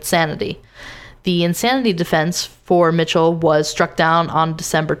reason of insanity. The insanity defense for Mitchell was struck down on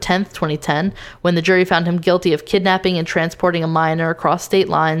December 10th, 2010, when the jury found him guilty of kidnapping and transporting a minor across state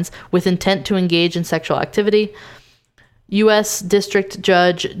lines with intent to engage in sexual activity. U.S. District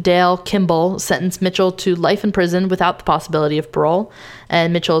Judge Dale Kimball sentenced Mitchell to life in prison without the possibility of parole,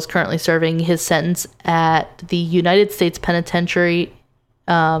 and Mitchell is currently serving his sentence at the United States Penitentiary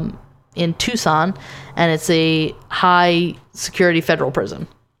in Tucson, and it's a high-security federal prison.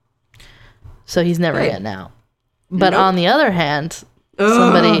 So he's never getting out. But on the other hand,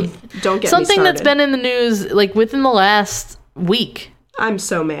 something that's been in the news within the last week. I'm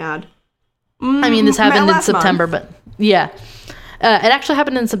so mad. I mean, this happened in September, but yeah. It actually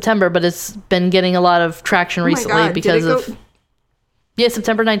happened in September, but it's been getting a lot of traction recently because of... Yeah,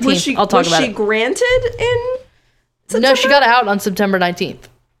 September 19th. I'll talk about it. Was she granted in September? No, she got out on September 19th.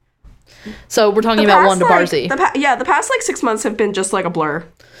 So we're talking about Wanda Barzee. The past 6 months have been just a blur.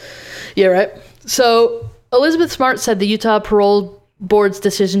 Yeah, right. So Elizabeth Smart said the Utah Parole Board's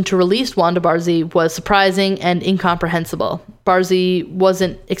decision to release Wanda Barzee was surprising and incomprehensible. Barzee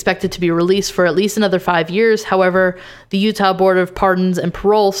wasn't expected to be released for at least another 5 years. However, the Utah Board of Pardons and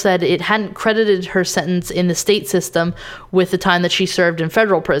Parole said it hadn't credited her sentence in the state system with the time that she served in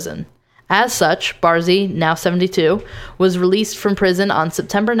federal prison. As such, Barzee, now 72, was released from prison on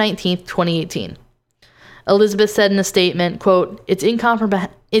September 19th, 2018. Elizabeth said in a statement, quote, It's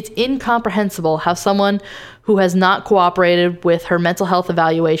incomprehensible how someone who has not cooperated with her mental health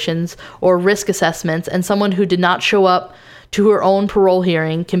evaluations or risk assessments and someone who did not show up to her own parole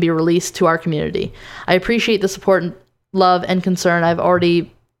hearing can be released to our community. I appreciate the support, love, and concern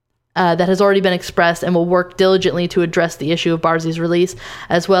that has already been expressed and will work diligently to address the issue of Barzee's release,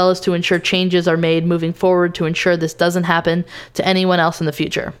 as well as to ensure changes are made moving forward to ensure this doesn't happen to anyone else in the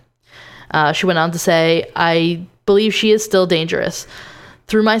future. She went on to say, I believe she is still dangerous.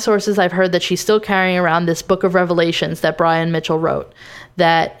 Through my sources, I've heard that she's still carrying around this book of revelations that Brian Mitchell wrote,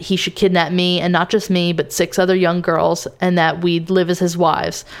 that he should kidnap me, and not just me, but 6 other young girls, and that we'd live as his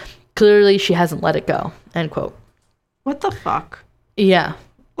wives. Clearly, she hasn't let it go, end quote. What the fuck? Yeah.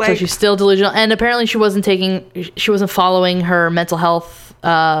 Like, so she's still delusional. And apparently she wasn't following her mental health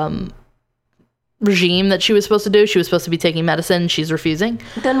regime that she was supposed to do. She was supposed to be taking medicine. She's refusing.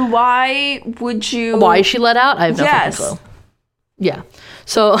 Then why would you... Why is she let out? I have no fucking clue. Yeah.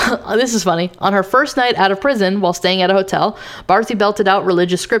 So this is funny. On her first night out of prison while staying at a hotel, Barzee belted out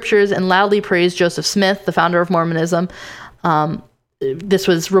religious scriptures and loudly praised Joseph Smith, the founder of Mormonism. This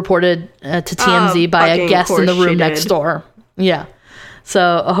was reported to TMZ by a guest in the room next door. Yeah.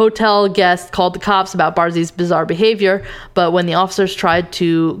 So a hotel guest called the cops about Barzee's bizarre behavior, but when the officers tried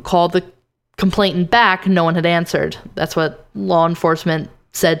to call the complainant back, no one had answered. That's what law enforcement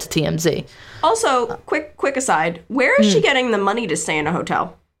said to TMZ. Also, quick aside, where is she getting the money to stay in a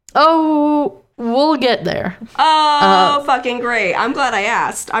hotel? Oh, we'll get there. Oh, fucking great. I'm glad I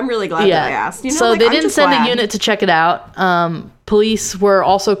asked. I'm really glad that I asked. You know, so they didn't send a unit to check it out. Police were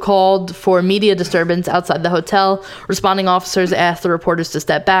also called for media disturbance outside the hotel. Responding officers asked the reporters to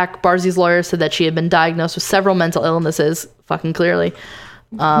step back. Barzee's lawyer said that she had been diagnosed with several mental illnesses, fucking clearly.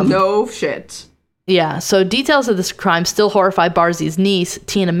 No shit. Yeah, so details of this crime still horrify Barzee's niece,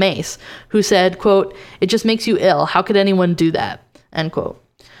 Tina Mace, who said, quote, "It just makes you ill. How could anyone do that?" End quote.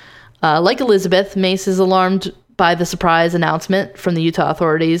 Like Elizabeth, Mace is alarmed by the surprise announcement from the Utah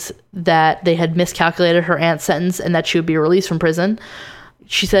authorities that they had miscalculated her aunt's sentence and that she would be released from prison.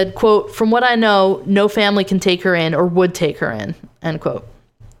 She said, quote, "From what I know, no family can take her in or would take her in," end quote.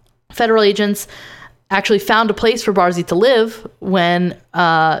 Federal agents actually found a place for Barzee to live when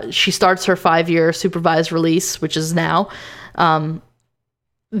she starts her 5-year supervised release, which is now. That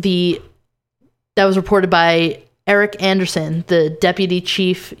was reported by Eric Anderson, the deputy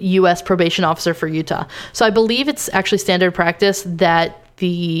chief U.S. probation officer for Utah. So I believe it's actually standard practice that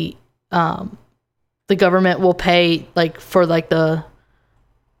the government will pay for the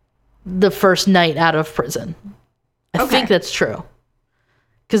first night out of prison. I think that's true.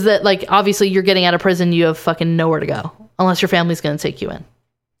 Because obviously you're getting out of prison, you have fucking nowhere to go unless your family's going to take you in.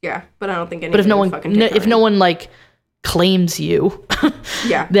 Yeah, but I don't think anyone. But if no one claims you,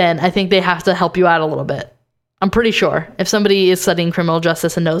 yeah, then I think they have to help you out a little bit. I'm pretty sure. If somebody is studying criminal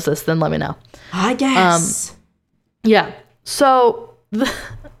justice and knows this, then let me know. I guess. Yeah. So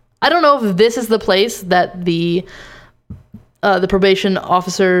I don't know if this is the place that the probation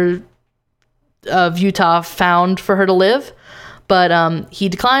officer of Utah found for her to live. But he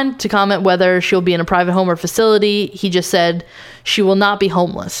declined to comment whether she'll be in a private home or facility. He just said she will not be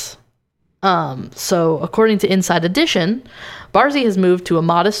homeless. So according to Inside Edition, Barzee has moved to a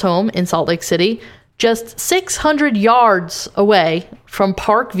modest home in Salt Lake City, just 600 yards away from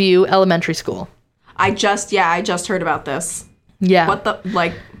Parkview Elementary School. I just heard about this. Yeah. What the,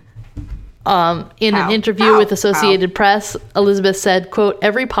 in an interview with Associated Press, Elizabeth said, quote,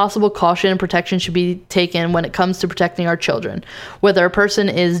 "Every possible caution and protection should be taken when it comes to protecting our children. Whether a person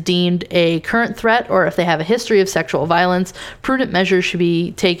is deemed a current threat or if they have a history of sexual violence, prudent measures should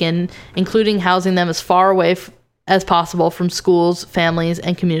be taken, including housing them as far away as possible from schools, families,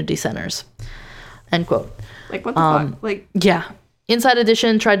 and community centers." End quote. What the fuck? Yeah. Inside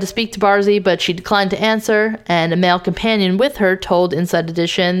Edition tried to speak to Barzee, but she declined to answer, and a male companion with her told Inside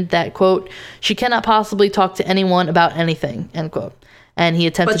Edition that, quote, "She cannot possibly talk to anyone about anything," end quote. And he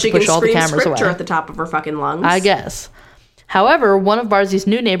attempted to push all the cameras away. At the top of her fucking lungs. I guess. However, one of Barzee's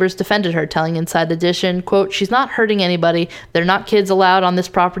new neighbors defended her, telling Inside Edition, quote, "She's not hurting anybody. They're not kids allowed on this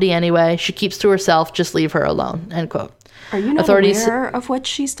property anyway. She keeps to herself. Just leave her alone," end quote. Are you not aware of what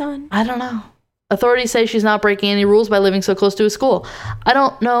she's done? I don't know. Authorities say she's not breaking any rules by living so close to a school. I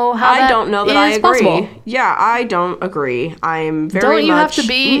don't know how I don't know that I agree. Possible. Yeah, I don't agree. I'm very much have to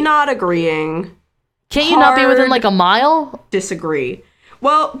be, not agreeing. Can't you not be within a mile? Disagree.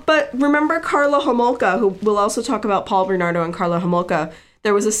 Well, but remember Karla Homolka, who we'll also talk about Paul Bernardo and Karla Homolka.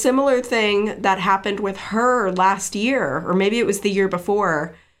 There was a similar thing that happened with her last year, or maybe it was the year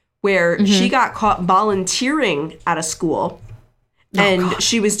before, where she got caught volunteering at a school. And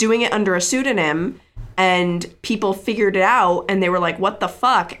she was doing it under a pseudonym, and people figured it out, and they were like, "What the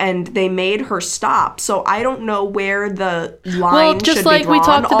fuck?" And they made her stop. So I don't know where the line should be drawn. We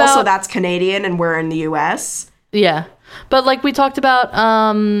talked about, also, that's Canadian, and we're in the U.S. Yeah. But we talked about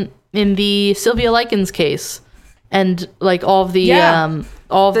in the Sylvia Likens case, and all of the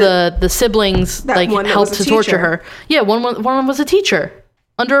the siblings helped to torture her. Yeah, one was a teacher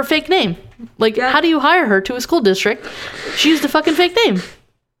under a fake name. How do you hire her to a school district? She used a fucking fake name.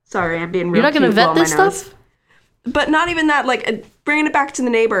 Sorry, I'm being real. You're not going to vet this stuff? But not even that. Bringing it back to the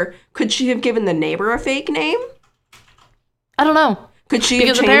neighbor, could she have given the neighbor a fake name? I don't know. Could she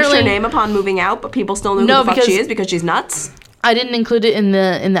have changed her name upon moving out, but people still know who the fuck she is because she's nuts? I didn't include it in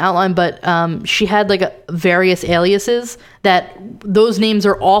the outline, but she had like various aliases that those names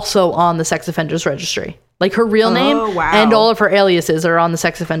are also on the sex offenders registry. Like her real name and all of her aliases are on the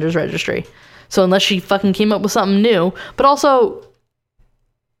sex offenders registry. So unless she fucking came up with something new, but also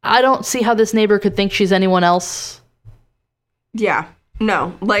I don't see how this neighbor could think she's anyone else. Yeah.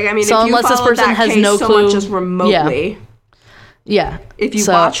 No. Like, I mean, so if you unless this person that has case no so clue, much as remotely. Yeah. If you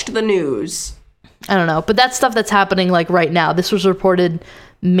watched the news. I don't know. But that's stuff that's happening like right now. This was reported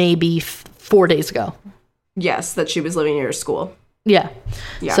maybe 4 days ago. Yes, that she was living near her school. Yeah.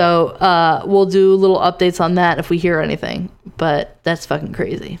 So we'll do little updates on that if we hear anything. But that's fucking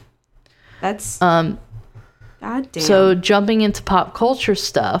crazy. That's God damn. So jumping into pop culture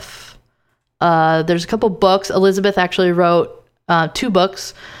stuff, there's a couple books. Elizabeth actually wrote 2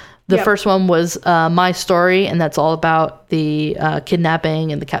 books. The first one was My Story, and that's all about the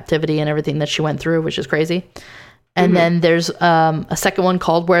kidnapping and the captivity and everything that she went through, which is crazy. And then there's a second one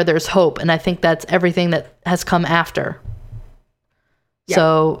called Where There's Hope, and I think that's everything that has come after. Yeah.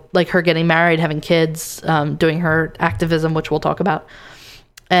 So like her getting married, having kids, doing her activism, which we'll talk about.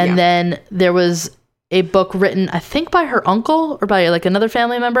 And then there was a book written, I think by her uncle or by like another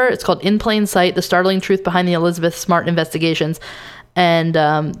family member. It's called In Plain Sight, The Startling Truth Behind the Elizabeth Smart Investigations. And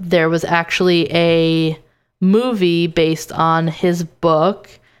there was actually a movie based on his book.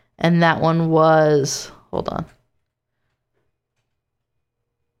 And that one was, hold on.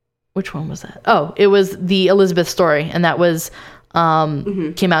 Which one was that? Oh, it was The Elizabeth Story. And that was,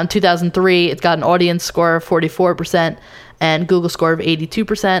 came out in 2003. It's got an audience score of 44%. And Google score of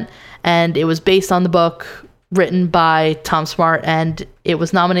 82%. And it was based on the book written by Tom Smart, and it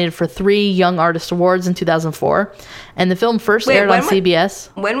was nominated for 3 Young Artist Awards in 2004. And the film first aired on CBS.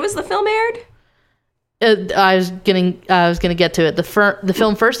 When was the film aired? I was gonna get to it. The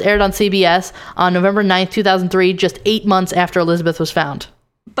film first aired on CBS on November 9th, 2003, just 8 months after Elizabeth was found.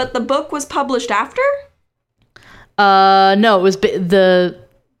 But the book was published after? No, it was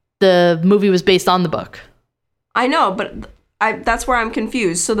the movie was based on the book. I know, but that's where I'm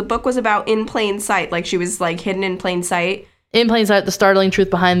confused. So the book was about In Plain Sight, like she was like hidden in plain sight. In Plain Sight, The Startling Truth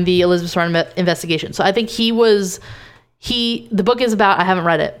Behind the Elizabeth Smart Investigation. So I think the book is about, I haven't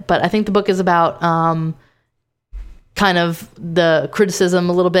read it, but I think the book is about kind of the criticism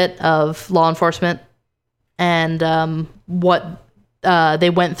a little bit of law enforcement and what they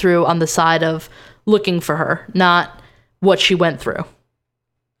went through on the side of looking for her, not what she went through.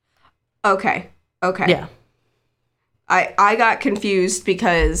 Okay. Yeah. I got confused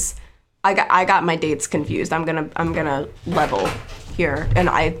because I got my dates confused. I'm gonna level here, and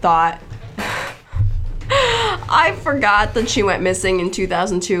I thought I forgot that she went missing in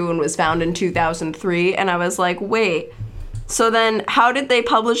 2002 and was found in 2003, and I was like, wait. So then, how did they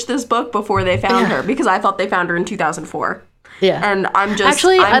publish this book before they found her? Because I thought they found her in 2004. Yeah, and I'm just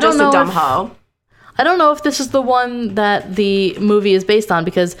a dumb hoe. I don't know if this is the one that the movie is based on,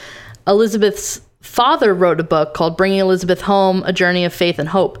 because Elizabeth's father wrote a book called Bringing Elizabeth Home, A Journey of Faith and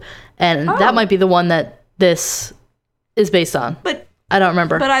Hope. And that might be the one that this is based on. But I don't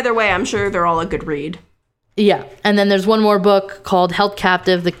remember. But either way, I'm sure they're all a good read. Yeah. And then there's one more book called Held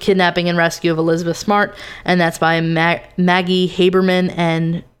Captive, The Kidnapping and Rescue of Elizabeth Smart. And that's by Maggie Haberman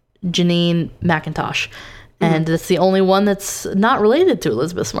and Janine McIntosh. And it's the only one that's not related to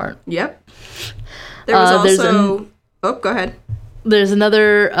Elizabeth Smart. Yep. There was also... go ahead. There's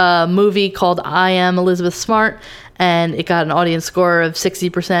another movie called I Am Elizabeth Smart, and it got an audience score of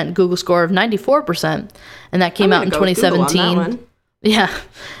 60%, Google score of 94%, and that came out in 2017. Yeah,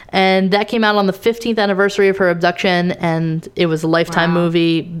 and that came out on the 15th anniversary of her abduction, and it was a Lifetime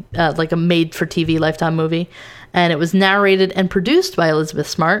movie, like a made-for-TV Lifetime movie, and it was narrated and produced by Elizabeth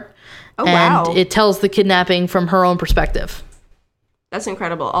Smart, and it tells the kidnapping from her own perspective. That's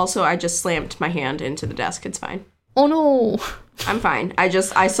incredible. Also, I just slammed my hand into the desk. It's fine. Oh no. I'm fine.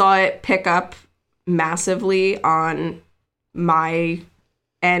 I saw it pick up massively on my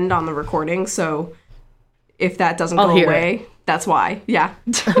end on the recording, so if that doesn't go away, that's why. Yeah.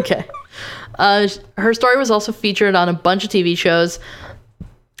 Okay. Her story was also featured on a bunch of TV shows.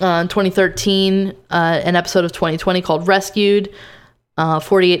 In 2013, an episode of 2020 called Rescued.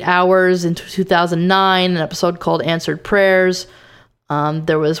 48 Hours in 2009, an episode called Answered Prayers.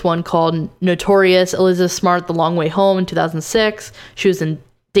 There was one called Notorious Elizabeth Smart, The Long Way Home in 2006. She was in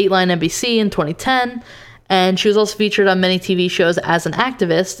Dateline NBC in 2010. And she was also featured on many TV shows as an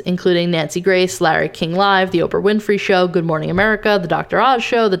activist, including Nancy Grace, Larry King Live, The Oprah Winfrey Show, Good Morning America, The Dr. Oz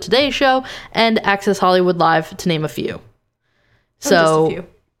Show, The Today Show, and Access Hollywood Live, to name a few. Just a few.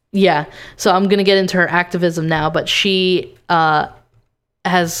 Yeah. So I'm going to get into her activism now, but she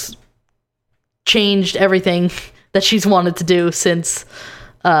has changed everything that she's wanted to do since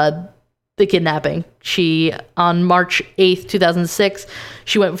the kidnapping. She, on March 8th, 2006,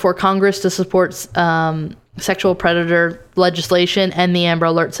 she went before Congress to support sexual predator legislation and the Amber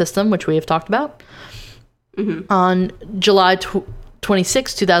Alert system, which we have talked about. Mm-hmm. On July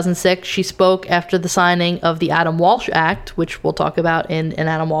 26, 2006, she spoke after the signing of the Adam Walsh Act, which we'll talk about in an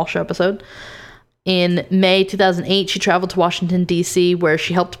Adam Walsh episode. In May 2008, she traveled to Washington, D.C., where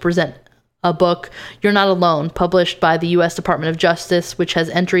she helped present a book, You're Not Alone, published by the U.S. Department of Justice, which has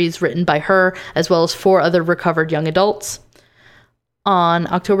entries written by her, as well as 4 other recovered young adults.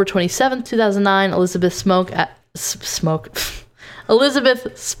 On October 27, 2009, Elizabeth spoke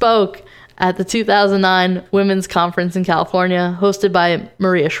at the 2009 Women's Conference in California, hosted by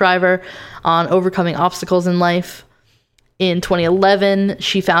Maria Shriver, on overcoming obstacles in life. In 2011,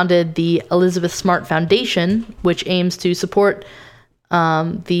 she founded the Elizabeth Smart Foundation, which aims to support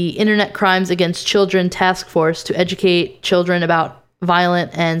the Internet Crimes Against Children Task Force to educate children about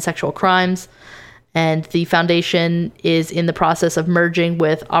violent and sexual crimes. And the foundation is in the process of merging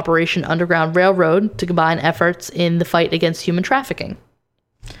with Operation Underground Railroad to combine efforts in the fight against human trafficking.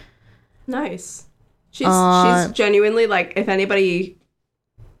 Nice. She's genuinely, like, if anybody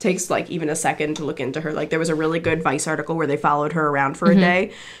takes, like, even a second to look into her, like, there was a really good Vice article where they followed her around for a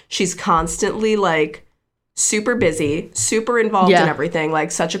day. She's constantly, like, super busy, super involved in everything, like,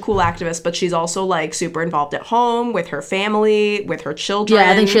 such a cool activist, but she's also, like, super involved at home with her family, with her children.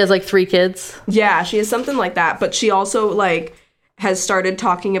 Yeah, I think she has, like, 3 kids. Yeah, she has something like that, but she also, like, has started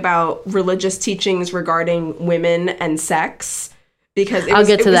talking about religious teachings regarding women and sex. Because I'll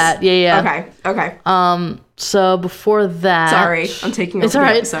get to that. Yeah. Okay. So before that... Sorry, I'm taking over the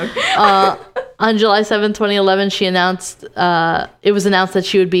episode. On July 7, 2011, she announced... it was announced that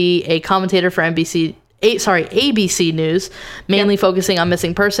she would be a commentator for ABC News, mainly focusing on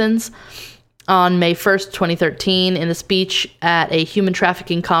missing persons. On May 1st, 2013, in a speech at a human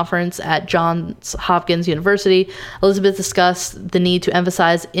trafficking conference at Johns Hopkins University, Elizabeth discussed the need to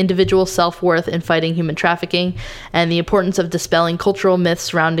emphasize individual self-worth in fighting human trafficking and the importance of dispelling cultural myths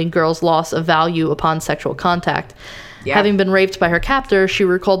surrounding girls' loss of value upon sexual contact. Yeah. Having been raped by her captor, she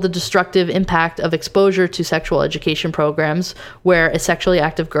recalled the destructive impact of exposure to sexual education programs where a sexually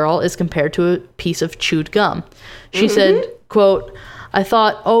active girl is compared to a piece of chewed gum. She said, quote, I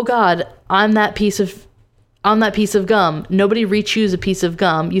thought, oh God, I'm that piece of gum. Nobody rechews a piece of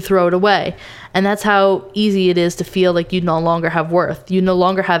gum. You throw it away. And that's how easy it is to feel like you no longer have worth. You no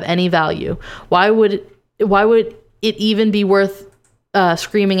longer have any value. Why would it even be worth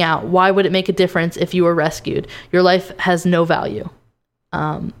screaming out? Why would it make a difference if you were rescued? Your life has no value.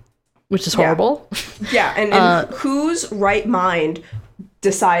 Which is horrible. Yeah, and whose right mind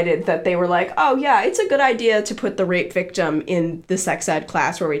decided that they were like, oh yeah, it's a good idea to put the rape victim in the sex ed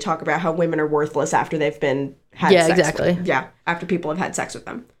class where we talk about how women are worthless after they've been had sex with. Yeah, after people have had sex with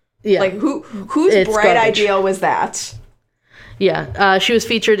them. Yeah. Like whose bright idea was that? Yeah. She was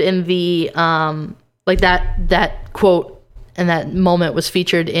featured in the like that quote and that moment was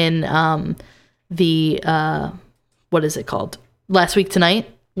featured in the what is it called? Last Week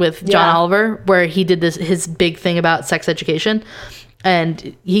Tonight with John Oliver, where he did his big thing about sex education.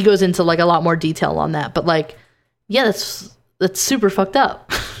 And he goes into like a lot more detail on that, but like, yeah, that's super fucked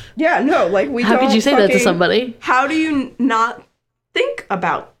up. Yeah, no, like how could you say that to somebody? How do you not think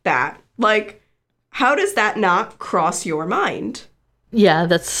about that? Like, how does that not cross your mind? Yeah,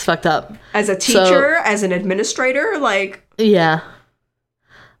 that's fucked up. As a teacher, as an administrator, like, yeah.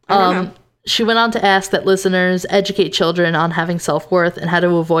 I don't know. She went on to ask that listeners educate children on having self-worth and how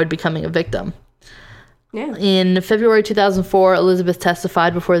to avoid becoming a victim. Yeah. In February 2004, Elizabeth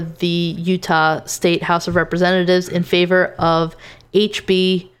testified before the Utah State House of Representatives in favor of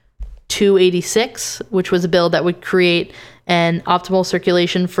HB 286, which was a bill that would create an optimal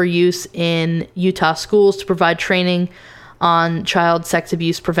circulation for use in Utah schools to provide training on child sex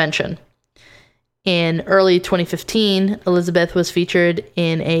abuse prevention. In early 2015, Elizabeth was featured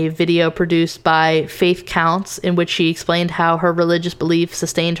in a video produced by Faith Counts, in which she explained how her religious belief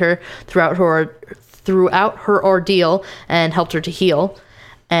sustained her throughout her ordeal and helped her to heal.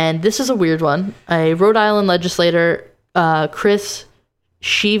 And this is a weird one. A Rhode Island legislator, Chris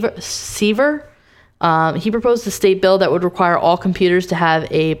Seaver, he proposed a state bill that would require all computers to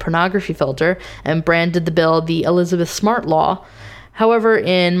have a pornography filter and branded the bill the Elizabeth Smart Law. However,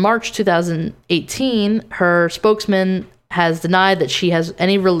 in March 2018, her spokesman has denied that she has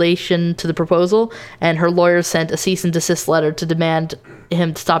any relation to the proposal, and her lawyers sent a cease and desist letter to demand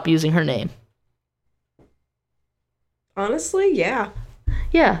him to stop using her name. Honestly, yeah.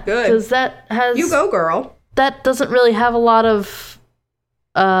 Yeah. Good. Because that has... You go, girl. That doesn't really have a lot of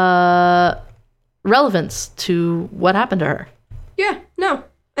relevance to what happened to her. Yeah, no.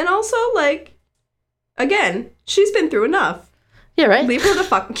 And also, like, again, she's been through enough. Yeah, right? Leave her the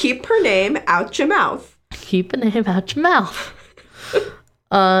fuck. Keep her name out your mouth. Keep a name out your mouth.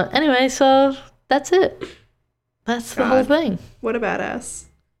 Anyway, so that's it. That's the whole thing. What a badass.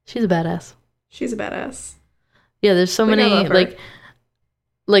 She's a badass. She's a badass. Yeah, there's so many, I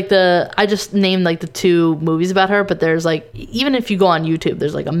just named, like, the 2 movies about her, but there's, like, even if you go on YouTube,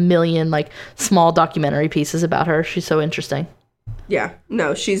 there's, like, a million, like, small documentary pieces about her. She's so interesting. Yeah.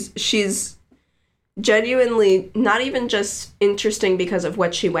 No, she's genuinely not even just interesting because of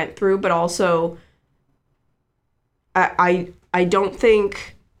what she went through, but also I don't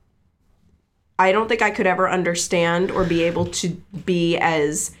think I could ever understand or be able to be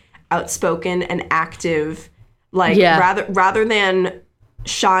as outspoken and active, like, rather than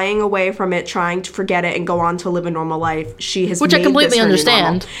shying away from it, trying to forget it and go on to live a normal life. She has, which I completely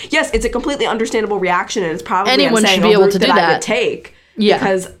understand. Yes, it's a completely understandable reaction, and it's probably anyone should be able to do that. I would take,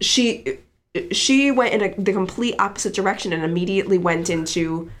 because she went in the complete opposite direction and immediately went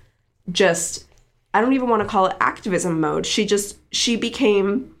into just, I don't even want to call it activism mode. She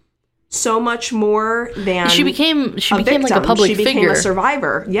became so much more than she became like a public figure. She became a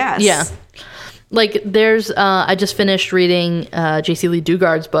survivor. Yes. Yeah. Like, there's, I just finished reading J.C. Lee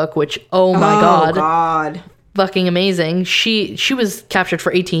Dugard's book, which, oh my God. Fucking amazing. She was captured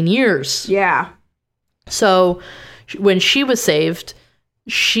for 18 years. Yeah. So, when she was saved,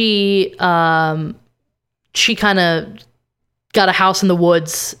 she kind of got a house in the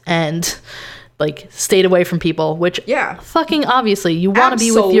woods and, like, stayed away from people, which, fucking obviously, you want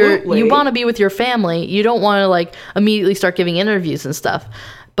to be with your family. You don't want to, like, immediately start giving interviews and stuff.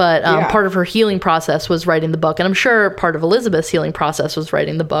 But part of her healing process was writing the book. And I'm sure part of Elizabeth's healing process was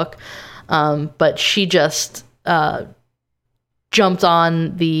writing the book. But she just jumped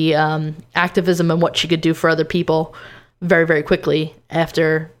on the activism and what she could do for other people very, very quickly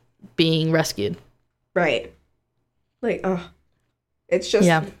after being rescued. Right. Like, it's just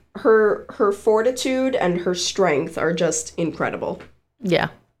her fortitude and her strength are just incredible. Yeah.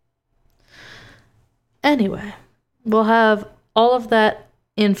 Anyway, we'll have all of that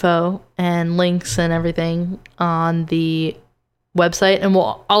info and links and everything on the website, and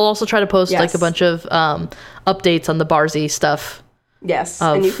I'll also try to post like a bunch of updates on the Barzy stuff. Yes,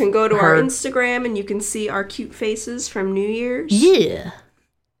 and you can go to our Instagram and you can see our cute faces from New Year's. Yeah,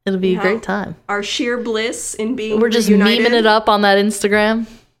 it'll be a great time. Our sheer bliss in being We're just memeing it up on that Instagram.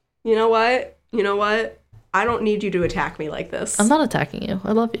 You know what? I don't need you to attack me like this. I'm not attacking you.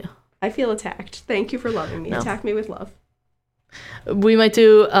 I love you. I feel attacked. Thank you for loving me. No. Attack me with love. We might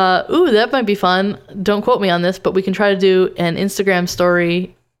do, that might be fun. Don't quote me on this, but we can try to do an Instagram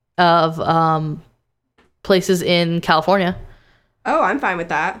story of places in California. Oh, I'm fine with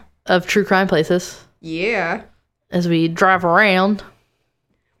that. Of true crime places. Yeah. As we drive around.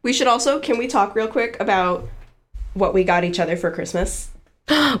 We should also, can we talk real quick about what we got each other for Christmas?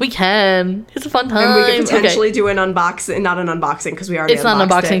 We can. It's a fun time. And we could potentially do an unboxing, not an unboxing because we already It's not an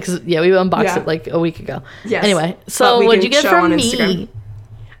unboxing because, we unboxed it like a week ago. Yes. Anyway, so what'd you get from me? Instagram.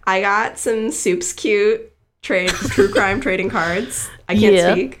 I got some Soup's cute true crime trading cards. I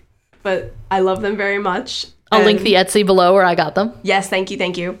can't speak, but I love them very much. I'll link the Etsy below where I got them. Yes, thank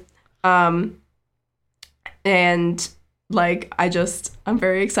you. And like, I'm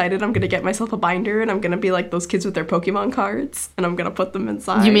very excited. I'm going to get myself a binder and I'm going to be like those kids with their Pokemon cards and I'm going to put them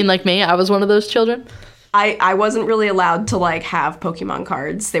inside. You mean like me? I was one of those children? I wasn't really allowed to like have Pokemon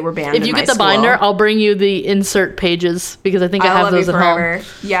cards. They were banned in my school. If you get the binder, I'll bring you the insert pages because I think I have those at home.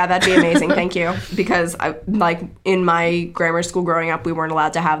 Yeah, that'd be amazing. Thank you. Because in my grammar school growing up, we weren't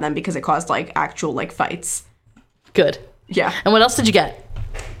allowed to have them because it caused like actual like fights. Good. Yeah. And what else did you get?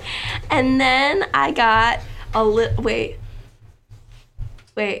 And then I got a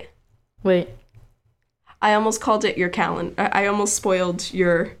Wait. I almost called it your calendar. I almost spoiled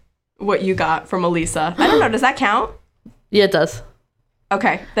what you got from Elisa. I don't know. Does that count? Yeah, it does.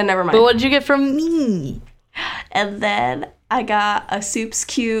 Okay, then never mind. But what did you get from me? And then I got a Soup's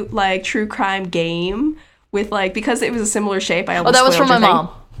cute like true crime game with like, because it was a similar shape. That was from my mom.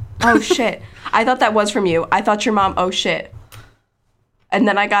 Oh shit! I thought that was from you. I thought your mom. Oh shit! And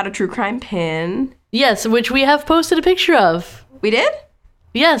then I got a true crime pin. Yes, which we have posted a picture of. We did?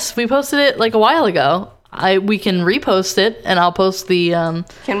 Yes, we posted it like a while ago. We can repost it, and I'll post the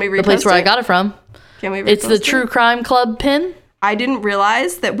Can we repost the place where I got it from. Can we repost It's the True Crime Club pin. I didn't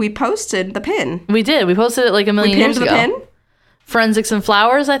realize that we posted the pin. We did. We posted it like a million years ago. We pinned the pin? Forensics and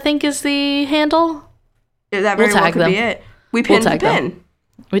Flowers, I think, is the handle. That very well could be it. We pinned the pin.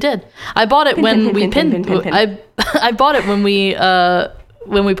 We did. I bought it when we pinned. I bought it when we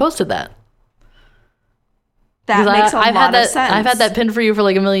posted that. That makes a lot of sense. I've had that pinned for you for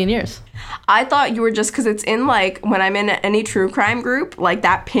like a million years. I thought you were just because it's in like when I'm in any true crime group, like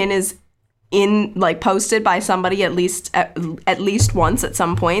that pin is in like posted by somebody at least once at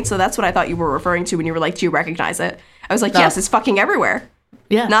some point. So that's what I thought you were referring to when you were like, do you recognize it? I was like, yes, it's fucking everywhere.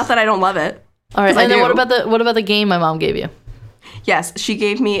 Yeah. Not that I don't love it. All right. And then what about the game my mom gave you? Yes, she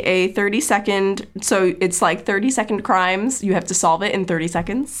gave me a 30-second. So it's like 30-second crimes. You have to solve it in 30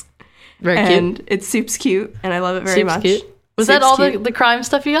 seconds. Very cute. And it's super cute, and I love it very much. Cute. Was that all the crime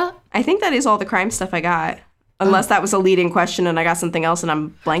stuff you got? I think that is all the crime stuff I got. Unless that was a leading question and I got something else and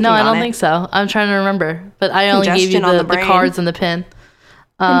I'm blanking on it. No, I don't think so. I'm trying to remember. But I only gave you the cards and the pin.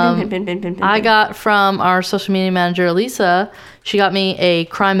 Pin. I got from our social media manager, Elisa, she got me a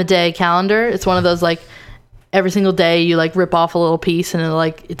crime a day calendar. It's one of those like every single day you like rip off a little piece and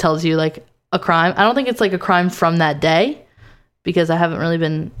it tells you like a crime. I don't think it's like a crime from that day because I haven't really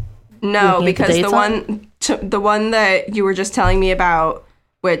been... No, because the one that you were just telling me about,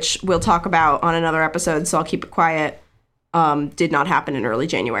 which we'll talk about on another episode, so I'll keep it quiet, did not happen in early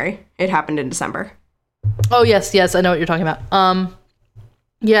January. It happened in December. Oh, yes, I know what you're talking about.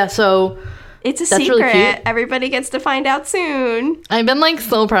 Yeah, so... It's a secret. Really everybody gets to find out soon. I've been like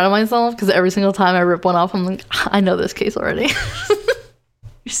so proud of myself because every single time I rip one off, I'm like, I know this case already.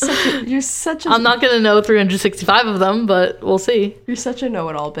 You're such a... I'm not going to know 365 of them, but we'll see. You're such a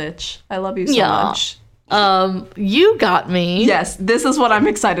know-it-all bitch. I love you so much. You got me. Yes, this is what I'm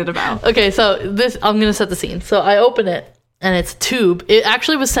excited about. Okay, so I'm going to set the scene. So I open it, and it's a tube. It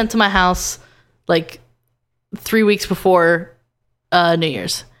actually was sent to my house like 3 weeks before New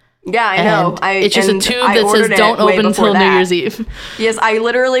Year's. Yeah, I know. It's just a tube that says don't open until New Year's Eve. Yes, I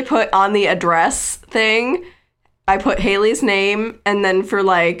literally put on the address thing, I put Haley's name, and then for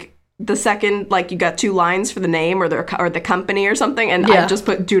like the second, like you got 2 lines for the name or the company or something, and I just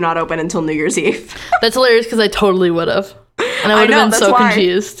put do not open until New Year's Eve. That's hilarious because I totally would have. And I would have been so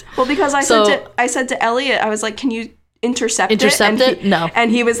confused. Well, because I said to Elliot, I was like, can you intercept it? No. And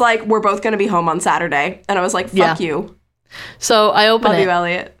he was like, we're both going to be home on Saturday. And I was like, fuck you. So I open it. Love you,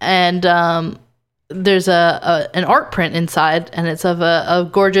 Elliot. And there's an art print inside, and it's of a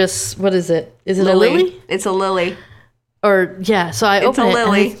gorgeous, what is it? Is it lily. A lily? It's a lily. Or, yeah, so I open it. It's a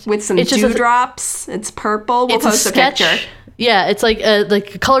lily with some dewdrops. It's purple. We'll post a picture. Yeah, it's like a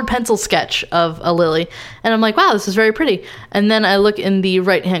colored pencil sketch of a lily. And I'm like, wow, this is very pretty. And then I look in the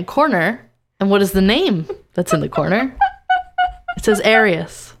right-hand corner, and what is the name that's in the corner? It says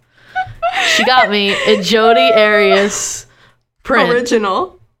Arias. She got me a Jodi Arias print.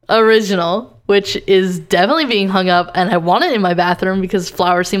 Original, which is definitely being hung up, and I want it in my bathroom because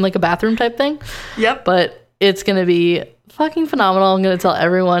flowers seem like a bathroom type thing. Yep. But it's going to be fucking phenomenal. I'm going to tell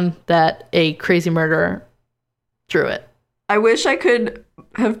everyone that a crazy murderer drew it. I wish I could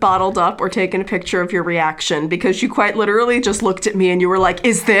have bottled up or taken a picture of your reaction because you quite literally just looked at me and you were like,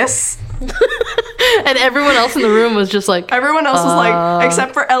 is this? And everyone else in the room was just like... Everyone else was like,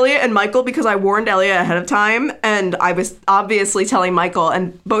 except for Elliot and Michael, because I warned Elliot ahead of time, and I was obviously telling Michael,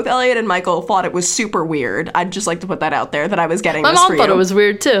 and both Elliot and Michael thought it was super weird. I'd just like to put that out there, that I was getting this for you. My mom thought it was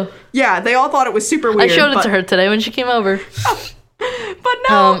weird, too. Yeah, they all thought it was super weird. I showed it to her today when she came over. But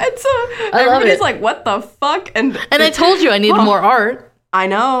no, and so everybody's like, what the fuck? And I told you I needed more art. I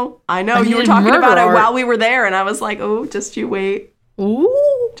know. You were talking about it while we were there, and I was like, oh, just you wait.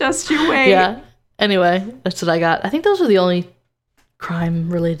 Ooh. Just you wait. Yeah. Anyway, that's what I got. I think those were the only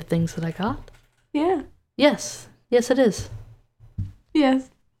crime-related things that I got. Yeah. Yes. Yes, it is.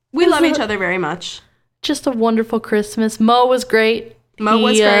 Yes. We love each other very much. Just a wonderful Christmas. Mo was great. Mo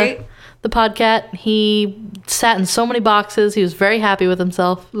was great. The podcat, he sat in so many boxes. He was very happy with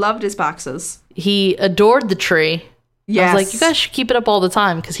himself. Loved his boxes. He adored the tree. Yes. I was like, you guys should keep it up all the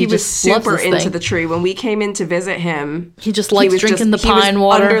time because he just loves this thing. He was super into the tree. When we came in to visit him, he just likes drinking the pine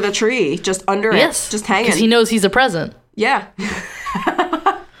water. Under the tree, just under it, just hanging. Because he knows he's a present. Yeah.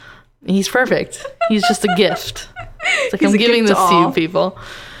 He's perfect. He's just a gift. It's like, I'm giving this to you people.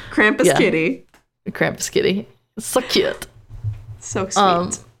 Krampus kitty. Krampus kitty. It's so cute. So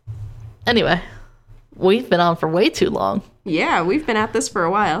sweet. Anyway, we've been on for way too long. Yeah, we've been at this for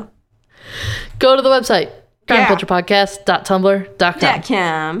a while. Go to the website.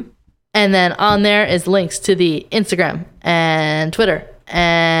 crimeculturepodcast.tumblr.com. And then on there is links to the Instagram and Twitter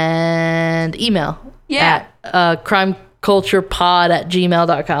and email at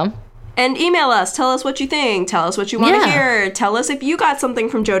crimeculturepod@gmail.com. And email us. Tell us what you think. Tell us what you want to hear. Tell us if you got something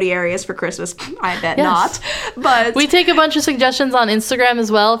from Jodi Arias for Christmas. I bet not. But we take a bunch of suggestions on Instagram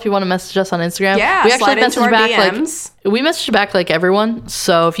as well. If you want to message us on Instagram, we actually message back DMs. We message back like everyone.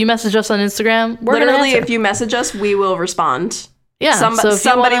 So if you message us on Instagram, we're literally if you message us, we will respond. Yeah,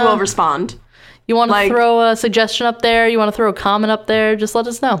 somebody will respond. You want to throw a suggestion up there? You want to throw a comment up there? Just let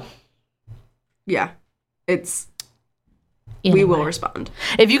us know. Yeah. We will respond.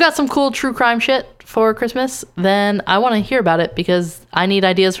 If you got some cool true crime shit for Christmas, then I want to hear about it because I need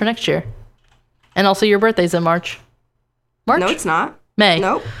ideas for next year. And also your birthday's in March. March? No, it's not. May.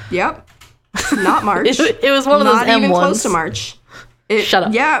 Nope. Yep. Not March. It was one of those M ones. Not even close to March. Shut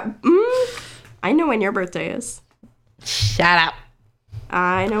up. Yeah. I know when your birthday is. Shut up.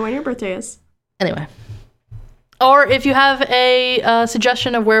 I know when your birthday is. Anyway. Or if you have a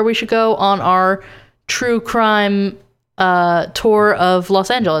suggestion of where we should go on our true crime tour of Los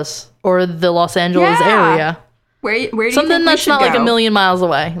Angeles or the Los Angeles area. Where do you Something think that's we should not go? like a million miles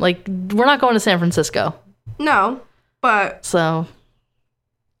away. Like, we're not going to San Francisco. No, but so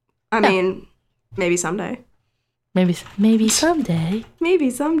I mean, maybe someday. Maybe someday. Maybe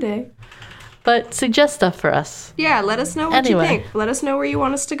someday. But suggest stuff for us. Yeah, let us know what you think. Let us know where you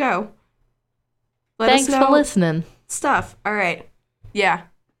want us to go. Thanks for listening. Stuff. All right. Yeah.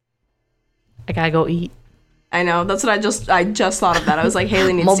 I gotta go eat. I know. That's what I just thought of that. I was like,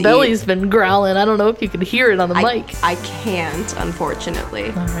 Haley needs to eat. My belly's been growling. I don't know if you can hear it on the mic. I can't, unfortunately.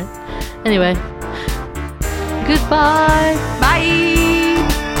 All right. Anyway. Goodbye. Bye.